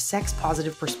advocate for a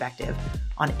sex-positive perspective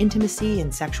on intimacy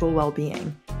and sexual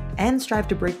well-being, and strive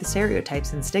to break the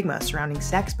stereotypes and stigma surrounding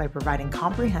sex by providing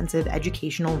comprehensive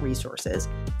educational resources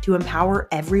to empower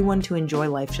everyone to enjoy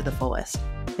life to the fullest.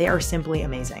 They are simply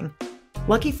amazing.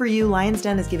 Lucky for you, Lion's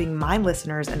Den is giving my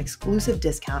listeners an exclusive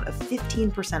discount of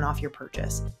 15% off your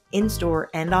purchase, in-store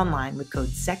and online with code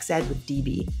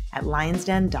SEXEDWITHDB at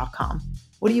lionsden.com.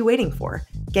 What are you waiting for?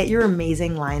 Get your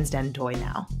amazing Lion's Den toy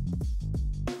now.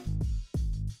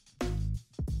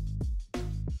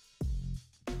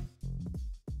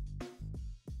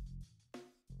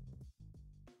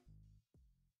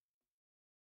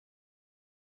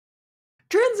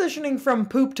 Transitioning from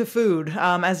poop to food,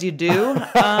 as you do,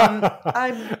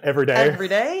 every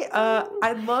day.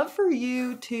 I'd love for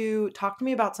you to talk to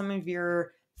me about some of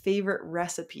your favorite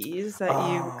recipes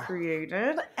that you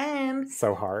created, and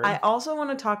so hard. I also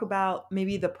want to talk about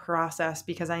maybe the process,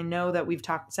 because I know that we've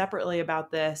talked separately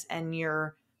about this, and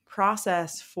your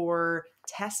process for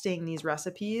testing these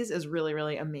recipes is really,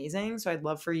 really amazing. So I'd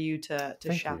love for you to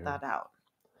shout that out.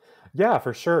 Yeah,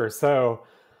 for sure. So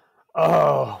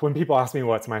when people ask me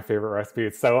what's my favorite recipe,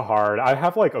 it's so hard. I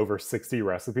have like over 60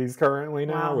 recipes currently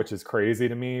now, Wow. which is crazy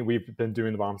to me. We've been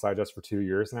doing the Bombs Digest for 2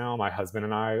 years now. My husband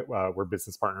and I, we're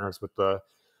business partners with the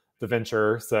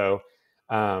venture. So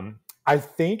I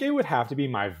think it would have to be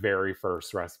my very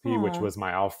first recipe, which was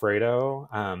my Alfredo.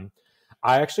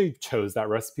 I actually chose that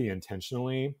recipe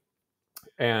intentionally.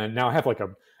 And now I have like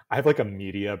a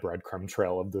media breadcrumb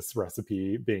trail of this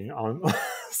recipe being on.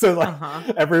 So like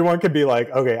everyone could be like,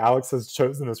 okay, Alex has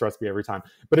chosen this recipe every time,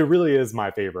 but it really is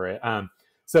my favorite.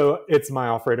 So it's my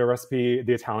Alfredo recipe.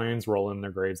 The Italians roll in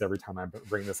their graves every time I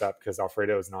bring this up because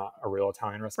Alfredo is not a real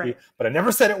Italian recipe, Right. but I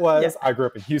never said it was. Yeah. I grew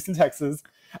up in Houston, Texas.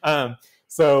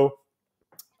 So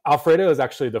Alfredo is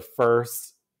actually the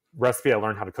first recipe I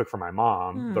learned how to cook for my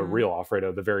mom, the real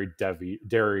Alfredo, the very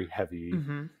dairy heavy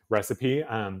recipe.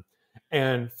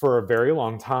 And for a very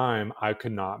long time, I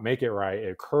could not make it right.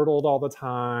 It curdled all the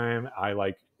time.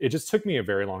 It just took me a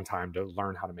very long time to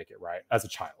learn how to make it right as a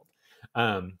child.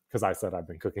 Because I said I've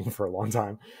been cooking for a long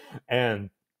time. And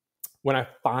when I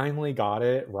finally got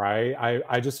it right,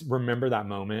 I just remember that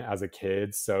moment as a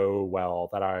kid so well,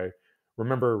 that I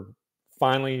remember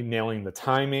finally nailing the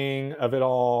timing of it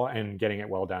all and getting it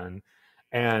well done.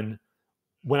 And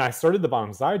when I started the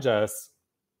Bombs Digest,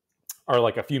 or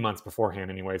like a few months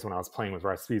beforehand anyways, when I was playing with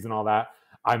recipes and all that,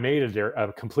 I made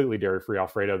a completely dairy-free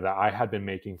Alfredo that I had been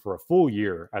making for a full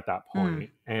year at that point.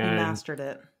 You mastered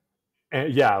it.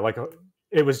 And yeah, like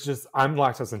it was just, I'm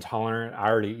lactose intolerant. I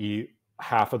already eat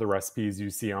half of the recipes you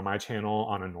see on my channel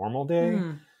on a normal day.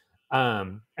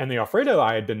 And the Alfredo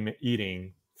I had been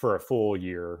eating for a full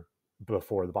year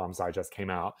before the Bombs Digest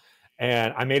came out.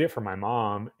 And I made it for my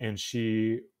mom, and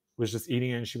she was just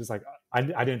eating it, and she was like, I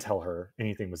didn't tell her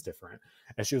anything was different.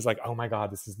 And she was like, oh my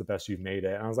God, this is the best you've made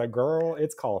it. And I was like, girl,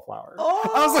 it's cauliflower. Oh,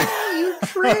 I was like, you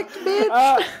tricked,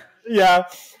 bitch. Yeah.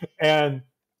 And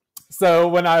so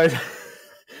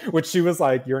which she was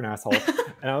like, you're an asshole.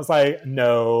 And I was like,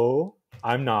 no,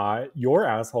 I'm not. Your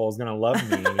asshole is going to love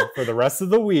me for the rest of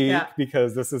the week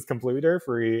because this is completely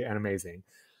dairy-free and amazing.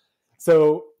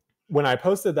 So when I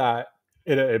posted that,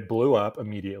 it blew up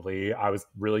immediately. I was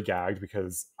really gagged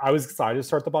because I was excited to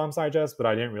start the Bombs Digest, but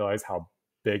I didn't realize how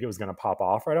big it was going to pop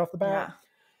off right off the bat. Yeah.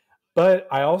 But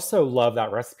I also love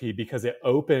that recipe because it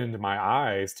opened my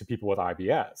eyes to people with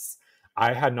IBS.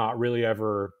 I had not really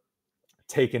ever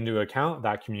taken into account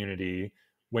that community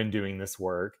when doing this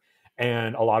work.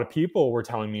 And a lot of people were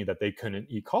telling me that they couldn't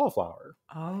eat cauliflower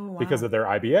because of their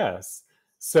IBS.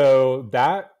 So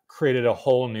that created a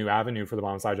whole new avenue for the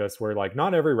Bombs Digest where like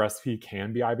not every recipe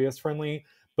can be IBS friendly,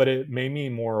 but it made me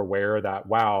more aware that,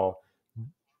 wow,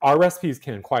 our recipes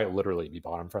can quite literally be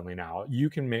bottom friendly now. We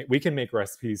can make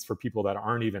recipes for people that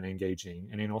aren't even engaging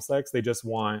in anal sex. They just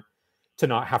want to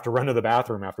not have to run to the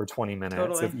bathroom after 20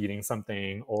 minutes of eating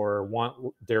something, or want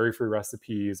dairy-free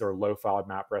recipes or low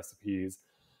FODMAP recipes,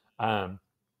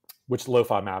 which low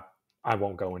FODMAP, I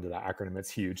won't go into that acronym. It's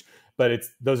huge, but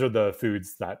those are the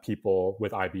foods that people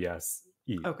with IBS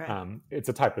eat. It's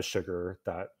a type of sugar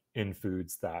that in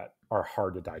foods that are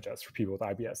hard to digest for people with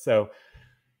IBS. So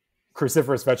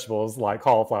cruciferous vegetables like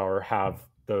cauliflower have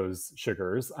those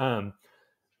sugars.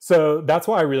 So that's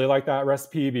why I really like that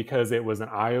recipe, because it was an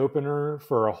eye-opener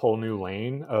for a whole new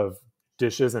lane of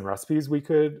dishes and recipes we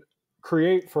could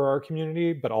create for our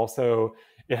community, but also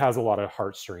it has a lot of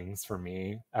heartstrings for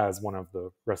me as one of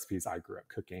the recipes I grew up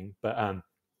cooking. But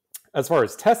as far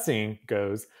as testing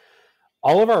goes,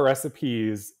 all of our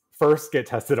recipes first get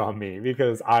tested on me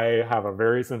because I have a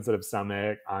very sensitive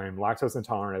stomach. I'm lactose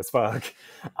intolerant as fuck.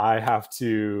 I have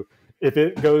to, if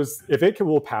it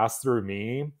will pass through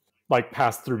me, like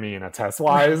pass through me in a test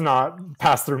wise, not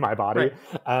pass through my body,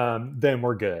 then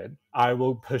we're good. I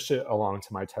will push it along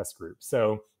to my test group.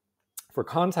 So for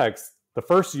context, the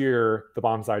first year the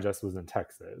Bombs Digest was in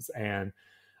Texas. And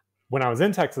when I was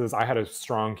in Texas, I had a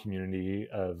strong community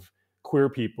of queer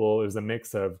people. It was a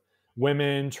mix of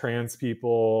women, trans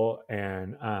people,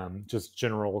 and just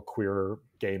general queer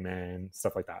gay men,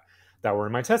 stuff like that were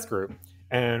in my test group.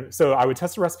 And so I would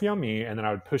test a recipe on me, and then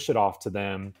I would push it off to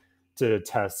them to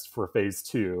test for phase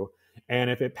 2. And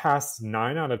if it passed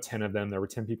 9 out of 10 of them, there were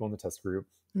 10 people in the test group.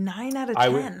 9 out of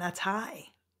 10, that's high.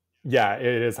 Yeah,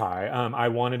 it is high. I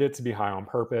wanted it to be high on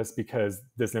purpose because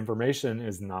this information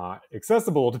is not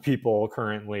accessible to people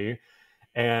currently.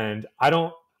 And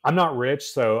I'm not rich,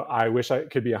 so I wish I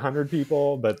could be 100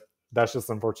 people, but that's just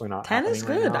unfortunately not 10 happening is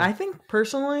good. right now. I think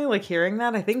personally, like hearing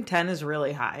that, I think 10 is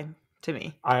really high to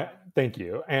me. Thank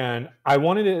you. And I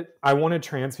wanted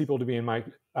trans people to be in my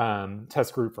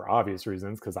test group for obvious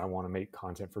reasons, because I want to make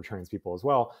content for trans people as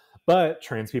well. But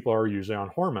trans people are usually on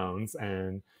hormones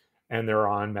and they're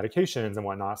on medications and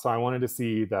whatnot. So I wanted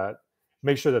to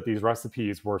make sure that these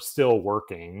recipes were still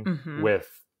working with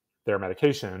their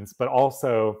medications. But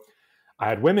also I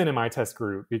had women in my test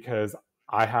group because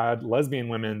I had lesbian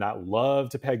women that love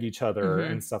to peg each other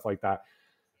and stuff like that.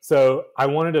 So I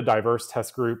wanted a diverse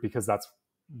test group because that's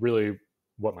really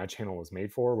what my channel was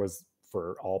made for, was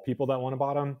for all people that want a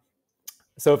bottom.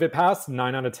 So if it passed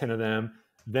 9 out of 10 of them,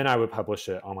 then I would publish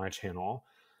it on my channel.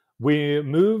 We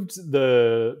moved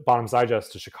the Bottoms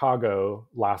Digest to Chicago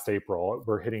last April.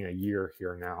 We're hitting a year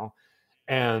here now.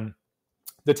 And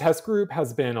the test group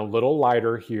has been a little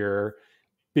lighter here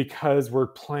because we're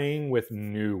playing with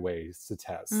new ways to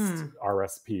test our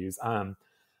recipes.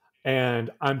 And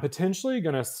I'm potentially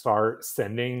going to start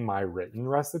sending my written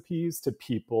recipes to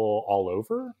people all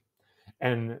over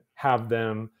and have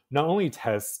them not only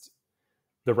test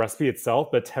the recipe itself,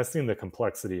 but testing the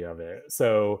complexity of it.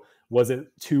 So was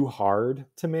it too hard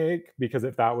to make? Because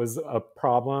if that was a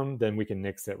problem, then we can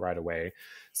nix it right away.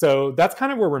 So that's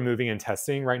kind of where we're moving and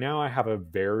testing. Right now, I have a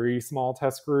very small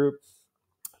test group.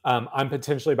 I'm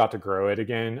potentially about to grow it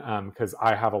again because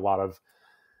I have a lot of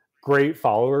great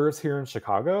followers here in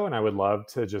Chicago, and I would love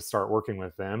to just start working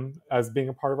with them as being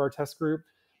a part of our test group.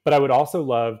 But I would also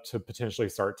love to potentially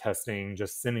start testing,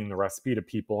 just sending the recipe to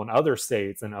people in other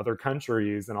states and other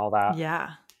countries and all that.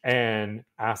 Yeah. and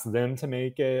ask them to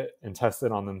make it and test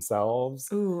it on themselves.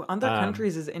 Ooh, other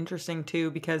countries is interesting too,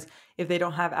 because if they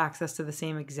don't have access to the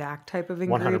same exact type of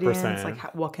ingredients, like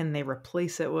 100%. what can they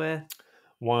replace it with?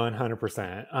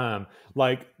 100%.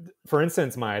 Like, for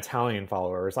instance, my Italian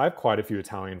followers, I have quite a few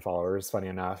Italian followers, funny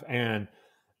enough, and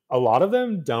a lot of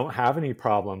them don't have any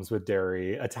problems with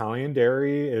dairy. Italian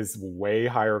dairy is way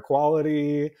higher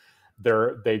quality.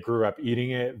 They grew up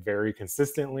eating it very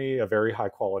consistently, a very high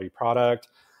quality product.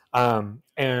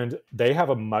 And they have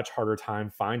a much harder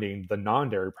time finding the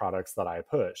non-dairy products that I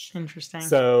push. Interesting.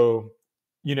 So,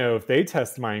 if they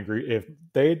test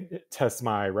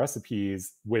my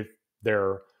recipes with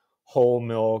their whole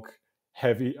milk,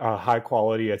 heavy, high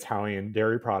quality Italian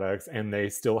dairy products, and they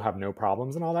still have no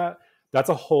problems and all that, that's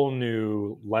a whole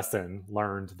new lesson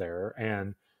learned there.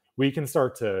 And we can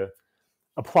start to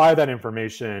apply that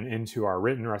information into our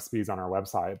written recipes on our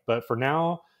website. But for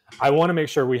now, I want to make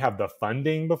sure we have the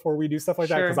funding before we do stuff like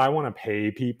that, because I want to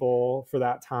pay people for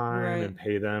that time and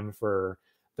pay them for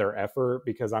their effort,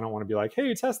 because I don't want to be like,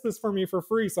 hey, test this for me for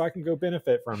free so I can go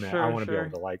benefit from it. I want to be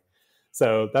able to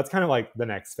so that's kind of like the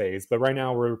next phase. But right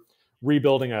now we're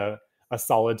rebuilding a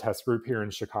solid test group here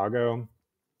in Chicago,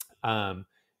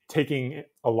 taking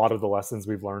a lot of the lessons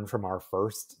we've learned from our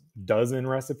first dozen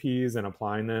recipes and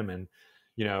applying them. And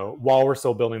while we're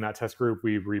still building that test group,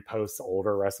 we repost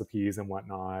older recipes and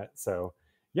whatnot. So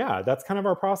yeah, that's kind of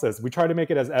our process. We try to make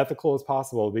it as ethical as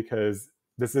possible, because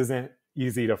this isn't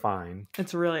easy to find.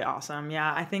 It's really awesome.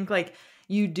 Yeah, I think like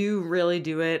you do really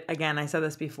do it. Again, I said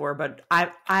this before, but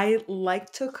I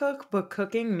like to cook, but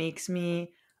cooking makes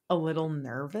me a little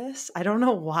nervous. I don't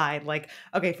know why. Like,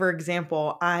 okay, for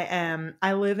example,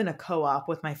 I live in a co-op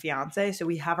with my fiance, so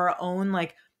we have our own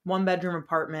like 1-bedroom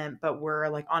apartment, but we're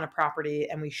like on a property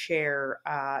and we share,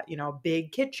 a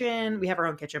big kitchen. We have our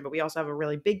own kitchen, but we also have a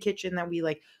really big kitchen that we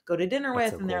like go to dinner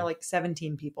with. And there are like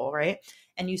 17 people, right?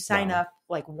 And you sign up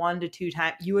like 1 to 2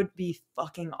 times. You would be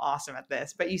fucking awesome at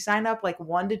this, but you sign up like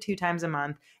 1 to 2 times a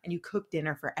month and you cook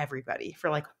dinner for everybody, for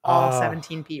like all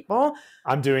 17 people.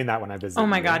 I'm doing that when I visit. Oh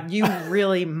my God, you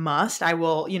really must. I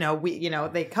will,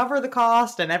 they cover the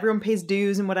cost and everyone pays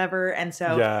dues and whatever. And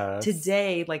so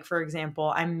today, like for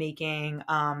example, I'm making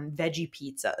veggie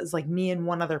pizzas, like me and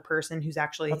one other person who's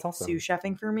actually sous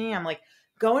chefing for me. I'm like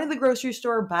going to the grocery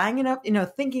store, buying it up,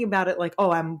 thinking about it like, oh,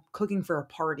 I'm cooking for a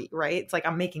party, right? It's like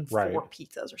I'm making 4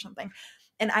 pizzas or something.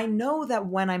 And I know that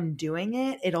when I'm doing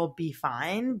it, it'll be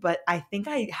fine. But I think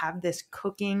I have this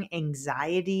cooking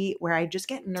anxiety where I just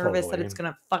get nervous that it's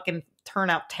going to fucking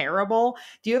turn out terrible.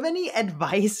 Do you have any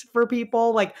advice for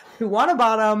people like who want to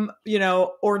bottom,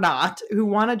 or not, who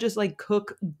want to just like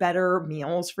cook better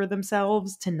meals for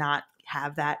themselves to not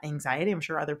have that anxiety? I'm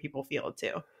sure other people feel it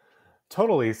too.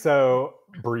 Totally. So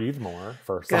breathe more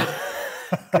first.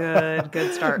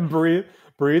 Good start.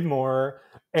 Breathe more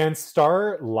and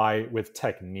start light with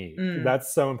technique.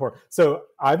 That's so important. So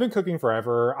I've been cooking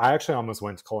forever. I actually almost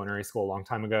went to culinary school a long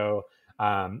time ago.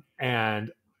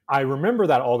 And I remember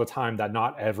that all the time, that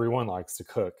not everyone likes to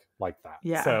cook like that.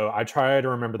 Yeah. So I try to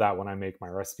remember that when I make my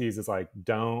recipes. It's like,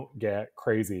 don't get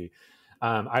crazy.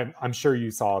 I'm sure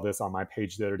you saw this on my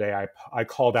page the other day. I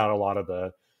called out a lot of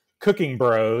the cooking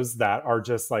bros that are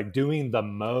just like doing the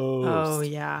most. Oh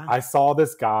yeah. I saw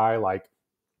this guy like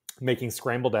making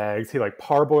scrambled eggs. He like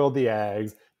parboiled the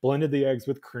eggs, blended the eggs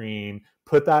with cream,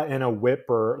 put that in a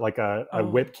whipper, like a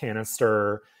whip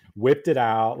canister, whipped it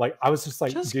out. Like I was just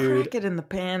like, dude, crack it in the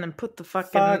pan and put the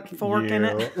fucking fork in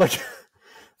it. Like,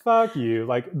 fuck you.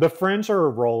 Like the French are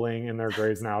rolling in their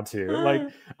graves now too. Like,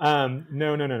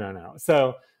 no.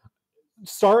 So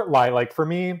start light. Like for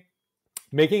me,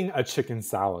 making a chicken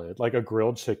salad, like a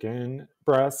grilled chicken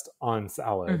breast on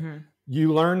salad,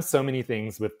 you learn so many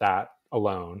things with that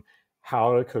alone.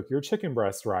 How to cook your chicken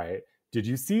breast right. Did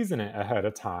you season it ahead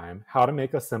of time? How to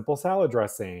make a simple salad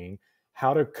dressing.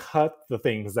 How to cut the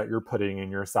things that you're putting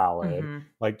in your salad,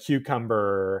 like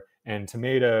cucumber and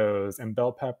tomatoes and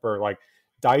bell pepper, like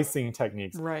dicing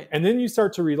techniques. Right. And then you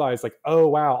start to realize like, oh,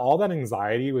 wow, all that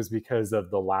anxiety was because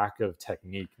of the lack of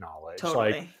technique knowledge.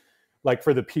 Totally. Like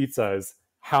for the pizzas,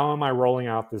 how am I rolling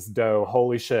out this dough?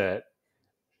 Holy shit.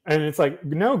 And it's like,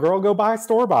 no, girl, go buy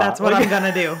store-bought. That's what I'm going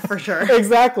to do for sure.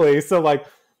 Exactly. So like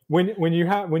when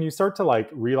you start to like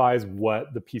realize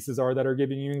what the pieces are that are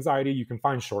giving you anxiety, you can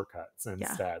find shortcuts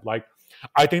instead. Like,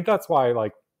 I think that's why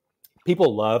like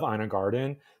people love Ina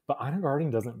Garten, but Ina Garten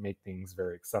doesn't make things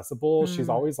very accessible. She's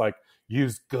always like,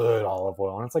 use good olive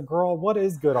oil. And it's like, girl, what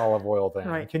is good olive oil then?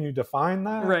 Right. Can you define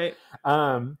that? Right.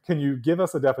 Can you give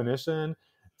us a definition?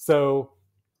 So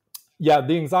yeah,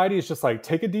 the anxiety is just like,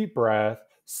 take a deep breath,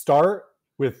 start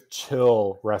with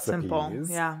chill Simple.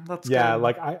 recipes. Yeah, that's Yeah, good.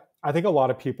 like I think a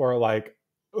lot of people are like,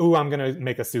 "Oh, I'm gonna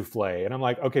make a souffle," and I'm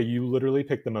like, "Okay, you literally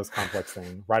picked the most complex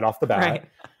thing right off the bat."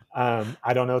 Right.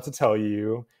 I don't know what to tell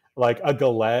you. Like a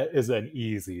galette is an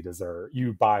easy dessert.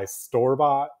 You buy store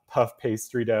bought puff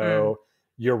pastry Mm, dough,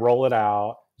 you roll it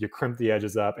out, you crimp the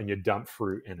edges up, and you dump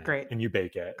fruit in it, great. and you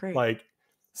bake it. Great. Like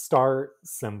start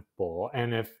simple,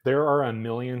 and if there are a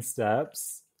million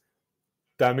steps,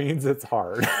 that means it's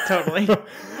hard. Totally.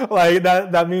 Like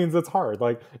that means it's hard.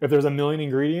 Like if there's a million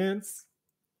ingredients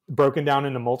broken down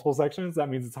into multiple sections, that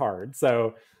means it's hard.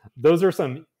 So those are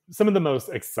some of the most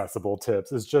accessible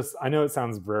tips. Is just, I know it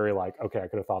sounds very like, okay, I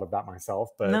could have thought of that myself,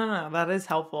 but No, that is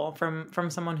helpful from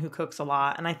someone who cooks a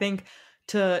lot. And I think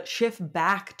to shift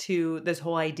back to this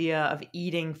whole idea of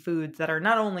eating foods that are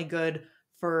not only good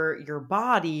for your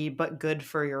body but good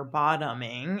for your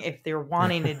bottoming, if they're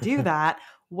wanting to do that,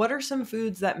 what are some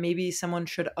foods that maybe someone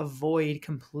should avoid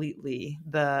completely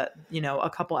a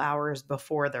couple hours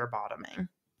before they're bottoming?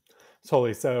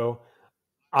 totally. So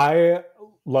I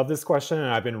love this question, and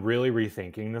I've been really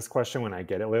rethinking this question when I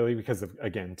get it lately because of,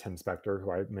 again, Tim Spector,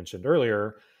 who I mentioned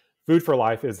earlier. Food for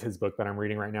Life is his book that I'm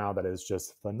reading right now that is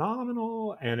just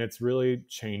phenomenal, and it's really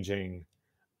changing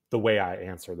the way I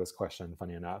answer this question,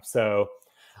 funny enough. So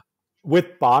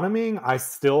with bottoming, I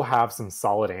still have some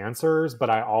solid answers, but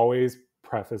I always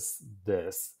preface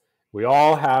this. We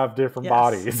all have different Yes.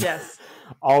 bodies. Yes.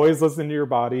 Always listen to your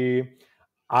body.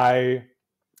 I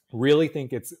really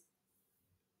think it's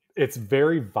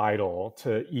very vital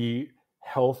to eat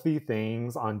healthy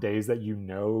things on days that you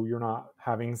know you're not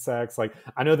having sex. Like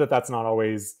I know that that's not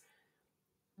always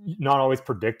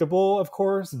predictable, of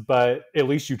course, but at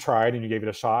least you tried and you gave it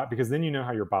a shot, because then you know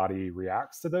how your body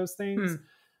reacts to those things. Hmm.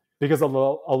 Because a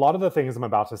lot of the things I'm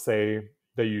about to say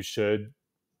that you should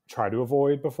try to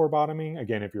avoid before bottoming,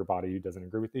 again, if your body doesn't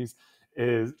agree with these,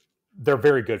 is they're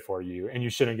very good for you and you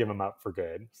shouldn't give them up for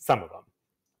good, some of them.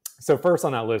 So first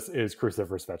on that list is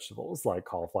cruciferous vegetables like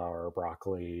cauliflower,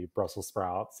 broccoli, Brussels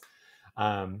sprouts.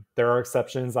 There are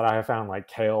exceptions that I have found, like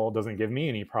kale doesn't give me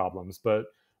any problems, but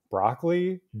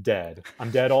broccoli, dead.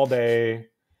 I'm dead all day.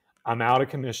 I'm out of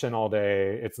commission all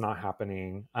day. It's not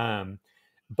happening.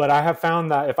 But I have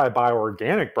found that if I buy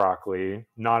organic broccoli,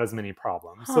 not as many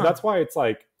problems. So Huh. that's why it's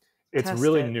like, it's Test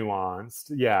really it.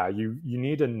 nuanced. Yeah, you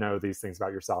need to know these things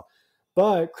about yourself.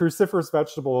 But cruciferous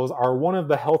vegetables are one of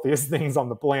the healthiest things on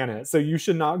the planet. So you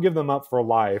should not give them up for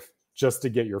life just to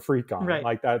get your freak on. Right.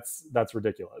 Like that's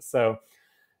ridiculous. So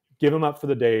give them up for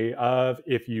the day of,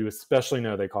 if you especially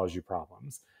know they cause you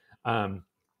problems.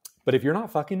 But if you're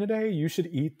not fucking today, you should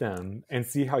eat them and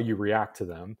see how you react to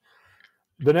them.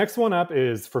 The next one up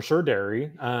is for sure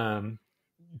dairy.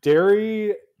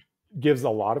 Dairy gives a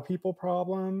lot of people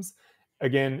problems.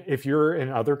 Again, if you're in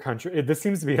other countries, this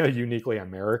seems to be a uniquely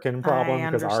American I problem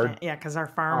because understand. Yeah, because our our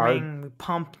farming, we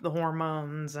pump the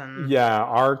hormones and yeah,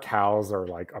 our cows are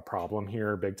like a problem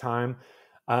here, big time.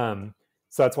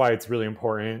 So that's why it's really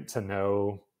important to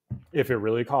know if it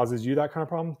really causes you that kind of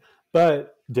problem.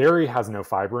 But dairy has no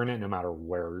fiber in it, no matter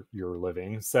where you're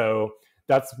living. So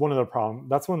that's one of the problem.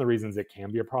 That's one of the reasons it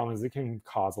can be a problem, is it can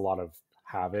cause a lot of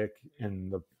havoc in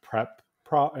the prep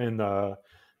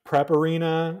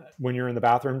arena when you're in the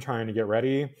bathroom trying to get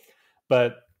ready.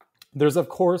 But there's of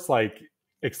course like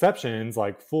exceptions,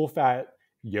 like full fat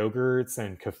yogurts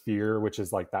and kefir, which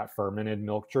is like that fermented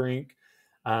milk drink.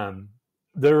 Um,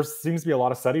 there seems to be a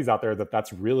lot of studies out there that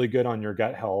that's really good on your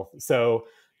gut health. So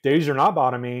days you're not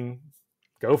bottoming,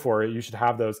 go for it. You should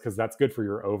have those because that's good for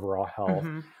your overall health.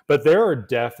 hmm But there are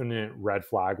definite red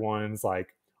flag ones,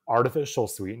 like artificial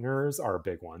sweeteners are a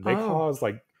big one. Oh,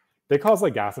 They cause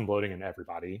like gas and bloating in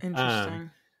everybody.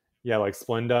 interesting. Yeah, like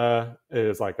Splenda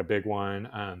is like a big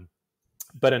one.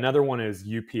 But another one is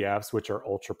UPFs, which are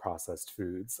ultra processed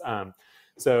foods.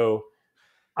 So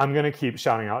I'm gonna keep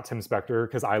shouting out Tim Spector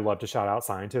because I love to shout out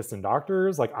scientists and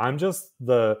doctors. Like I'm just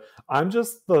the The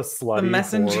slutty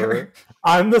messenger. whore.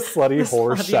 I'm the slutty The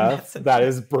whore slutty chef that messenger.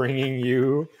 is bringing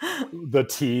you the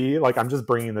tea. Like I'm just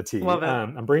bringing the tea. Love it.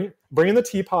 I'm bringing the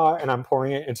teapot and I'm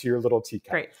pouring it into your little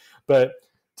teacup. Great. But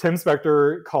Tim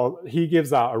Spector he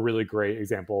gives out a really great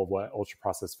example of what ultra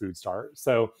processed foods are.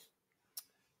 So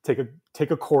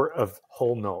take a quart of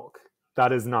whole milk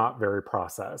that is not very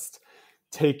processed.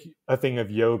 Take a thing of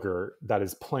yogurt that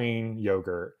is plain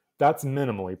yogurt that's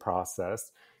minimally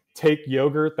processed. Take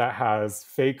yogurt that has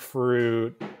fake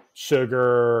fruit,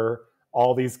 sugar,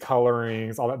 all these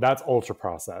colorings, all that's ultra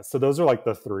processed. So those are like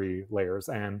the three layers.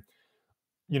 And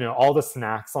all the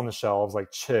snacks on the shelves, like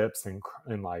chips and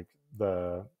like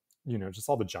the just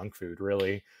all the junk food,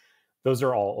 really, those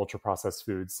are all ultra processed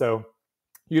foods. So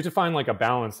you have to find like a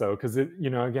balance though, because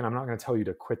again, I'm not going to tell you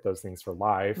to quit those things for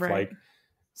life. Right. Like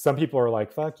some people are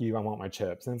like, fuck you, I want my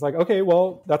chips. And it's like, okay,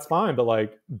 well, that's fine, but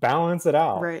like balance it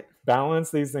out. Right.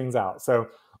 Balance these things out. So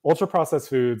ultra processed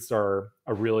foods are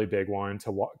a really big one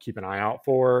to keep an eye out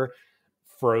for.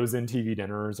 Frozen TV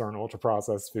dinners are an ultra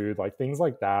processed food. Like things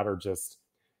like that are just,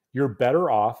 you're better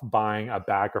off buying a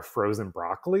bag of frozen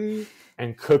broccoli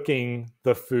and cooking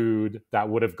the food that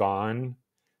would have gone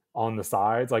on the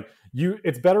sides. Like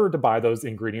it's better to buy those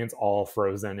ingredients all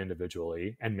frozen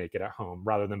individually and make it at home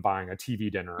rather than buying a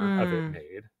TV dinner of it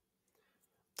made.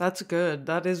 That's good.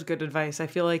 That is good advice. I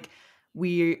feel like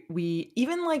we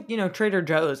even like, Trader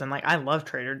Joe's, and like I love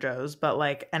Trader Joe's, but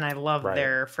like, and I love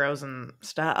their frozen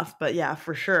stuff, but yeah,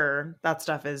 for sure that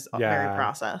stuff is very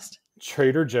processed.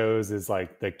 Trader Joe's is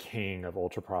like the king of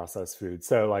ultra processed food.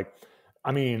 So like,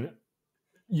 I mean,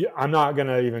 I'm not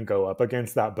gonna even go up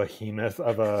against that behemoth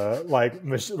of a like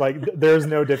there's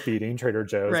no defeating Trader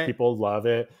Joe's. Right. People love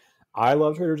it. I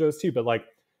love Trader Joe's too, but like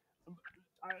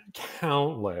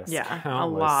countless a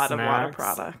lot of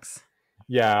products.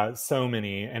 Yeah, so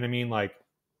many. And I mean, like,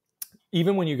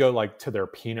 even when you go like to their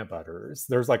peanut butters,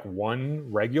 there's like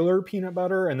one regular peanut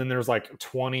butter, and then there's like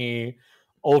 20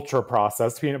 ultra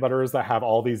processed peanut butters that have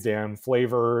all these damn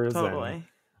flavors and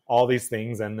all these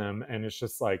things in them. And it's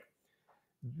just like,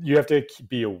 you have to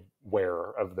be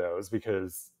aware of those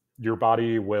because your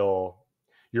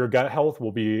gut health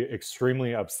will be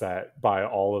extremely upset by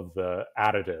all of the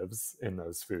additives in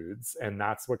those foods. And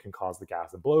that's what can cause the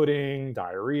gas and bloating,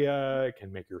 diarrhea. It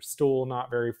can make your stool not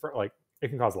very, it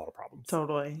can cause a lot of problems.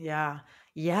 Totally. Yeah.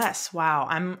 Yes. Wow.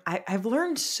 I've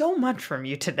learned so much from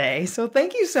you today. So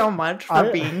thank you so much for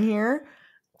being here.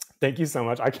 Thank you so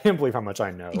much. I can't believe how much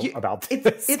I know about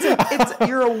this.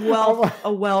 You're a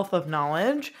wealth of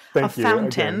knowledge, a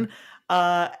fountain.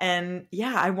 And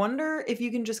yeah, I wonder if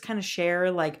you can just kind of share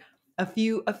like a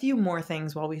few more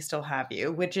things while we still have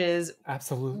you, which is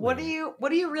absolutely, what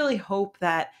do you really hope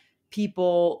that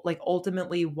people like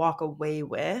ultimately walk away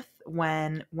with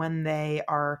when they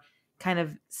are kind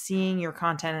of seeing your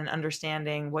content and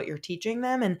understanding what you're teaching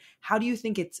them? And how do you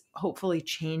think it's hopefully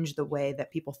changed the way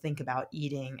that people think about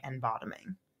eating and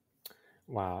bottoming?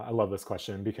 Wow, I love this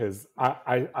question because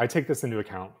I take this into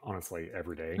account, honestly,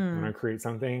 every day when I create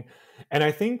something. And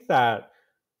I think that,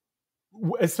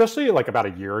 especially like about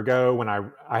a year ago when I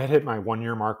had hit my 1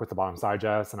 year mark with the Bottoms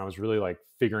Digest, and I was really like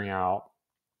figuring out,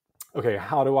 okay,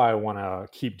 how do I want to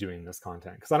keep doing this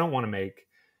content? Because I don't want to make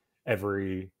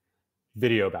every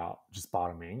video about just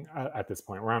bottoming at this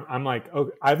point where I'm like,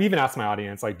 oh, I've even asked my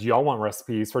audience, like, do y'all want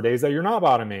recipes for days that you're not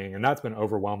bottoming? And that's been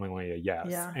overwhelmingly a yes.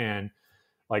 Yeah. And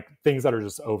like things that are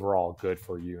just overall good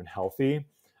for you and healthy.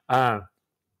 And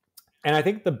I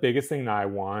think the biggest thing that I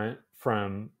want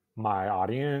from my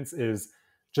audience is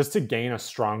just to gain a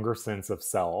stronger sense of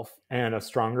self and a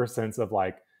stronger sense of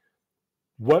like,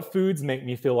 what foods make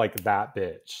me feel like that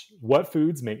bitch? What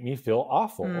foods make me feel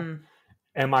awful?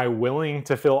 Am I willing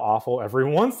to feel awful every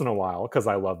once in a while because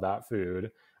I love that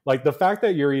food? Like the fact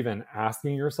that you're even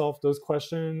asking yourself those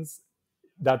questions,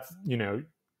 that's,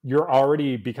 you're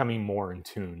already becoming more in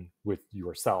tune with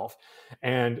yourself.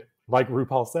 And like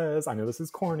RuPaul says, I know this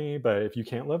is corny, but if you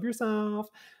can't love yourself,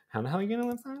 how the hell are you going to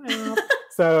love someone else?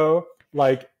 So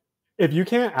like, if you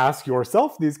can't ask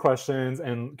yourself these questions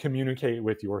and communicate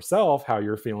with yourself how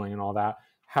you're feeling and all that,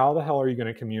 how the hell are you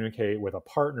going to communicate with a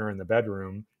partner in the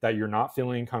bedroom that you're not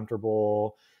feeling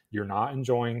comfortable, you're not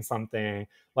enjoying something?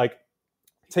 Like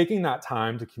taking that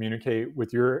time to communicate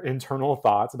with your internal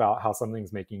thoughts about how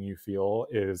something's making you feel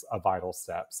is a vital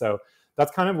step. So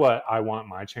that's kind of what I want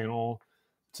my channel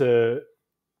to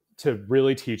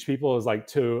really teach people, is like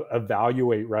to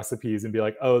evaluate recipes and be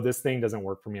like, oh, this thing doesn't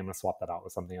work for me, I'm going to swap that out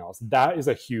with something else. That is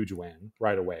a huge win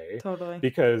right away. Totally.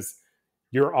 Because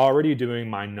you're already doing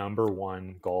my number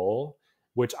one goal,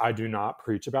 which I do not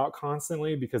preach about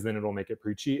constantly because then it'll make it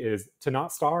preachy, is to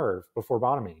not starve before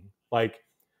bottoming. Like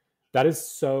that is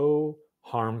so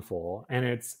harmful. And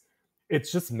it's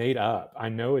just made up. I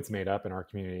know it's made up in our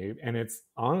community. And it's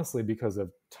honestly because of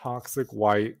toxic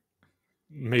white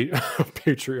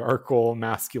patriarchal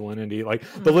masculinity. Like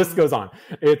the list goes on.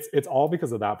 It's all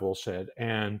because of that bullshit.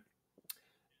 And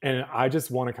I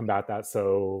just want to combat that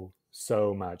so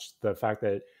much. The fact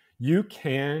that you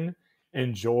can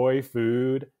enjoy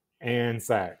food and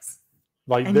sex.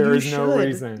 Like and there is no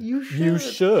reason. You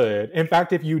should. In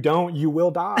fact, if you don't, you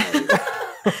will die.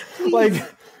 Like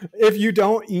if you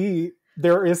don't eat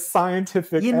there is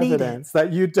scientific You need evidence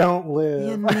that you don't live.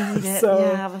 You need it. So,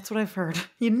 yeah, that's what I've heard.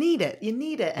 You need it. You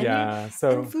need it. And yeah. and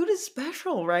So food is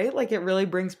special, right? Like it really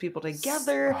brings people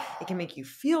together. It can make you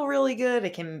feel really good.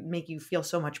 It can make you feel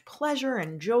so much pleasure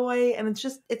and joy. And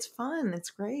it's fun. It's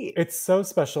great. it's so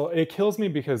special. It kills me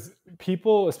because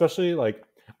people, especially like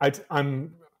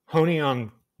I'm honing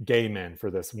on gay men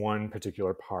for this one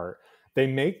particular part. They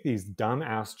make these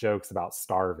dumbass jokes about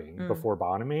starving before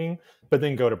bottoming, but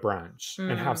then go to brunch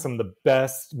and have some of the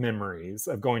best memories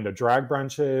of going to drag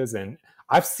brunches. And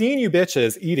I've seen you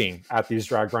bitches eating at these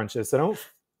drag brunches, so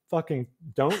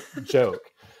don't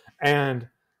joke. And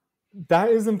that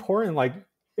is important. Like,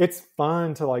 it's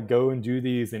fun to like go and do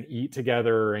these and eat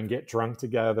together and get drunk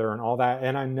together and all that.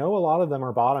 And I know a lot of them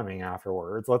are bottoming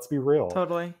afterwards. Let's be real.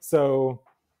 Totally. So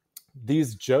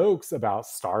these jokes about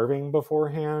starving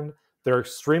beforehand, they're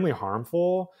extremely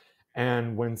harmful.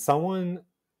 And when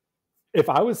if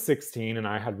I was 16 and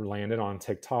I had landed on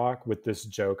TikTok with this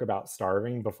joke about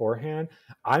starving beforehand,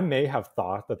 I may have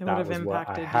thought that was what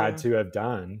I had to have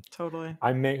done. Totally.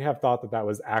 I may have thought that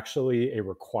was actually a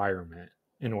requirement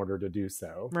in order to do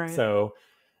so. Right. So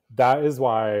that is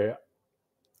why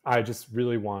I just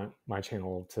really want my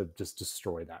channel to just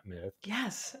destroy that myth.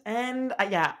 Yes. And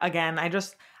again,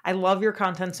 I love your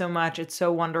content so much. It's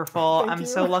so wonderful. I'm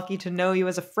so lucky to know you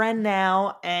as a friend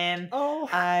now. And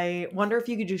I wonder if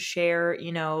you could just share,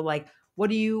 like, what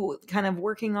are you kind of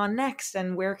working on next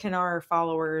and where can our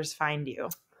followers find you?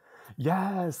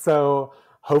 Yeah. So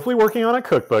hopefully working on a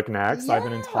cookbook next. Yeah. I've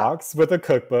been in talks with a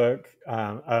cookbook,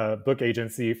 a book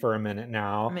agency for a minute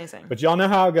now. Amazing. But y'all know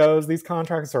how it goes. These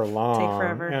contracts are long. Take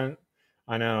forever. And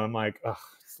I know, I'm like, ugh,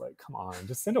 it's like, come on,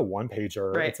 just send a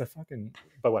one-pager. Right. It's a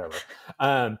but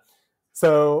whatever.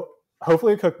 So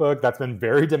hopefully a cookbook that's been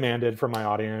very demanded from my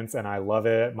audience, and I love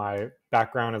it. My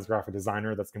background as a graphic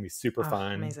designer, that's going to be super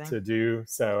fun to do.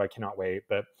 So I cannot wait.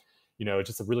 But,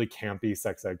 just a really campy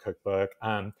sex ed cookbook.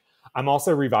 I'm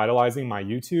also revitalizing my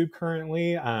YouTube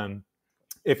currently.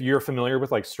 If you're familiar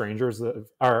with like Strangers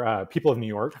or People of New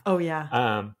York. Oh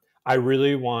yeah. I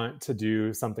really want to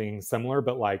do something similar,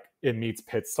 but like it meets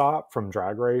Pit Stop from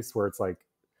Drag Race, where it's like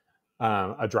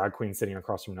a drag queen sitting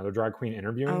across from another drag queen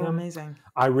interviewing them. Amazing.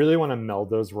 I really want to meld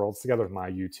those worlds together with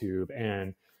my YouTube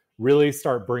and really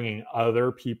start bringing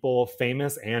other people,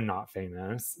 famous and not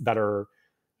famous,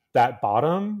 that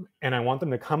bottom, and I want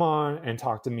them to come on and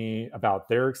talk to me about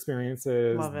their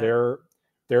experiences,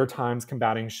 their times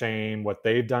combating shame, what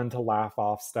they've done to laugh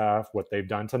off stuff, what they've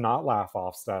done to not laugh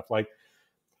off stuff, like,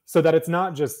 so that it's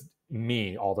not just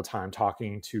me all the time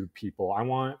talking to people.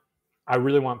 I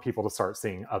really want people to start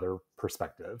seeing other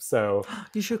perspectives. So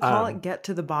you should call it "Get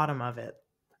to the Bottom of It."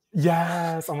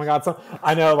 Yes. Oh my God. So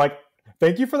I know, like,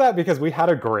 thank you for that, because we had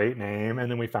a great name and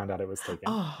then we found out it was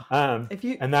taken.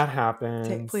 And that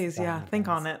happened. Please, think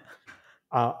on it.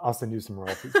 I'll send you some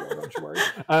royalties. Don't you worry.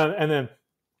 And then,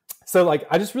 so like,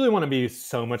 I just really want to be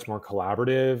so much more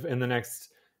collaborative in the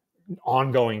next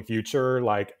ongoing future.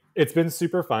 Like, it's been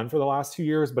super fun for the last 2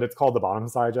 years, but it's called The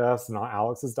Bottoms Digest, not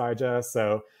Alex's Digest.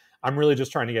 So I'm really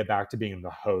just trying to get back to being the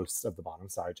host of The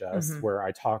Bottoms Digest, where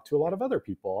I talk to a lot of other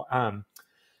people.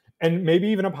 And maybe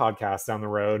even a podcast down the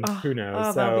road. Who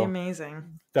knows? That'd be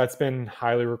amazing. That's been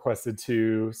highly requested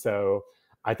too. So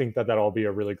I think that'll be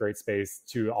a really great space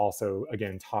to also,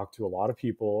 again, talk to a lot of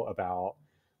people about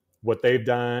what they've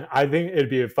done. I think it'd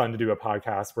be fun to do a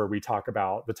podcast where we talk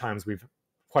about the times we've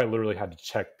quite literally had to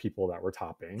check people that we're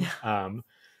topping.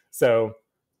 So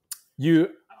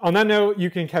on that note, you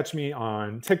can catch me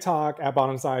on TikTok at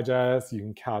Bottoms Digest. You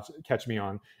can catch me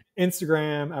on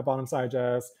Instagram at Bottoms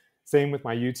Digest. Same with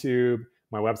my YouTube.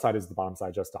 My website is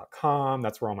thebottomsdigest.com.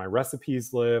 That's where all my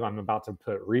recipes live. I'm about to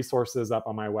put resources up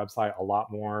on my website a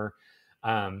lot more.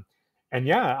 And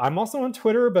yeah, I'm also on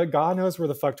Twitter, but God knows where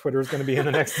the fuck Twitter is going to be in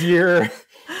the next year.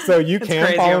 So you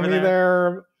can follow me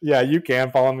there. Yeah, you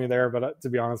can follow me there. But to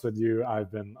be honest with you,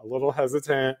 I've been a little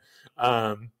hesitant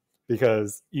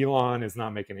because Elon is not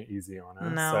making it easy on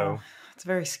us. No, so it's a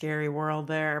very scary world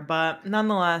there. But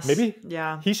nonetheless, maybe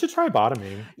he should try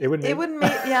bottoming.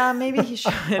 Maybe he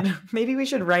should. Maybe we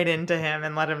should write into him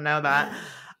and let him know that.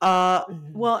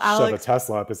 Well, Alex, shove a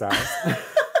Tesla up his ass.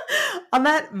 On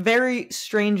that very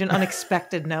strange and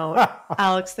unexpected note,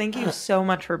 Alex, thank you so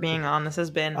much for being on. This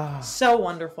has been so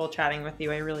wonderful chatting with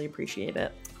you. I really appreciate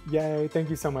it. Yay. Thank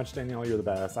you so much, Danielle. You're the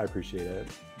best. I appreciate it.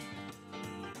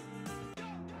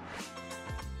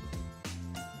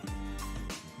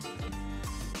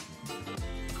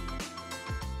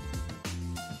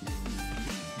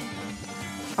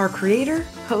 Our creator,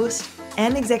 host,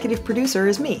 and executive producer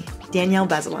is me, Danielle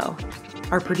Bezalo.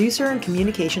 Our producer and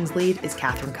communications lead is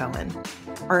Catherine Cohen.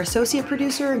 Our associate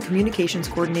producer and communications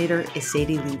coordinator is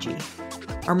Sadie Leegee.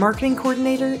 Our marketing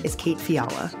coordinator is Kate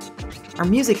Fiala. Our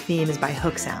music theme is by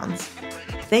Hook Sounds.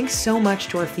 Thanks so much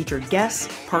to our featured guests,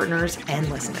 partners, and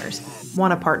listeners.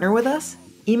 Want to partner with us?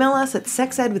 Email us at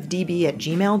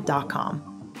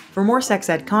sexedwithdb@gmail.com. For more sex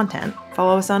ed content,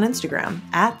 follow us on Instagram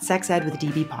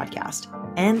 @sexedwithdbpodcast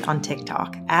and on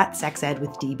TikTok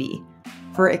 @sexedwithdb.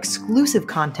 For exclusive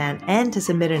content and to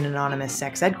submit an anonymous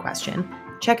sex ed question,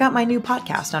 check out my new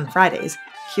podcast on Fridays,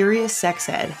 Curious Sex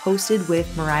Ed, hosted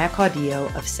with Mariah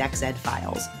Caudillo of Sex Ed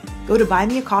Files. Go to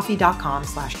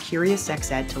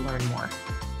buymeacoffee.com/CuriousSexEd to learn more.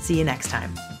 See you next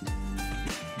time.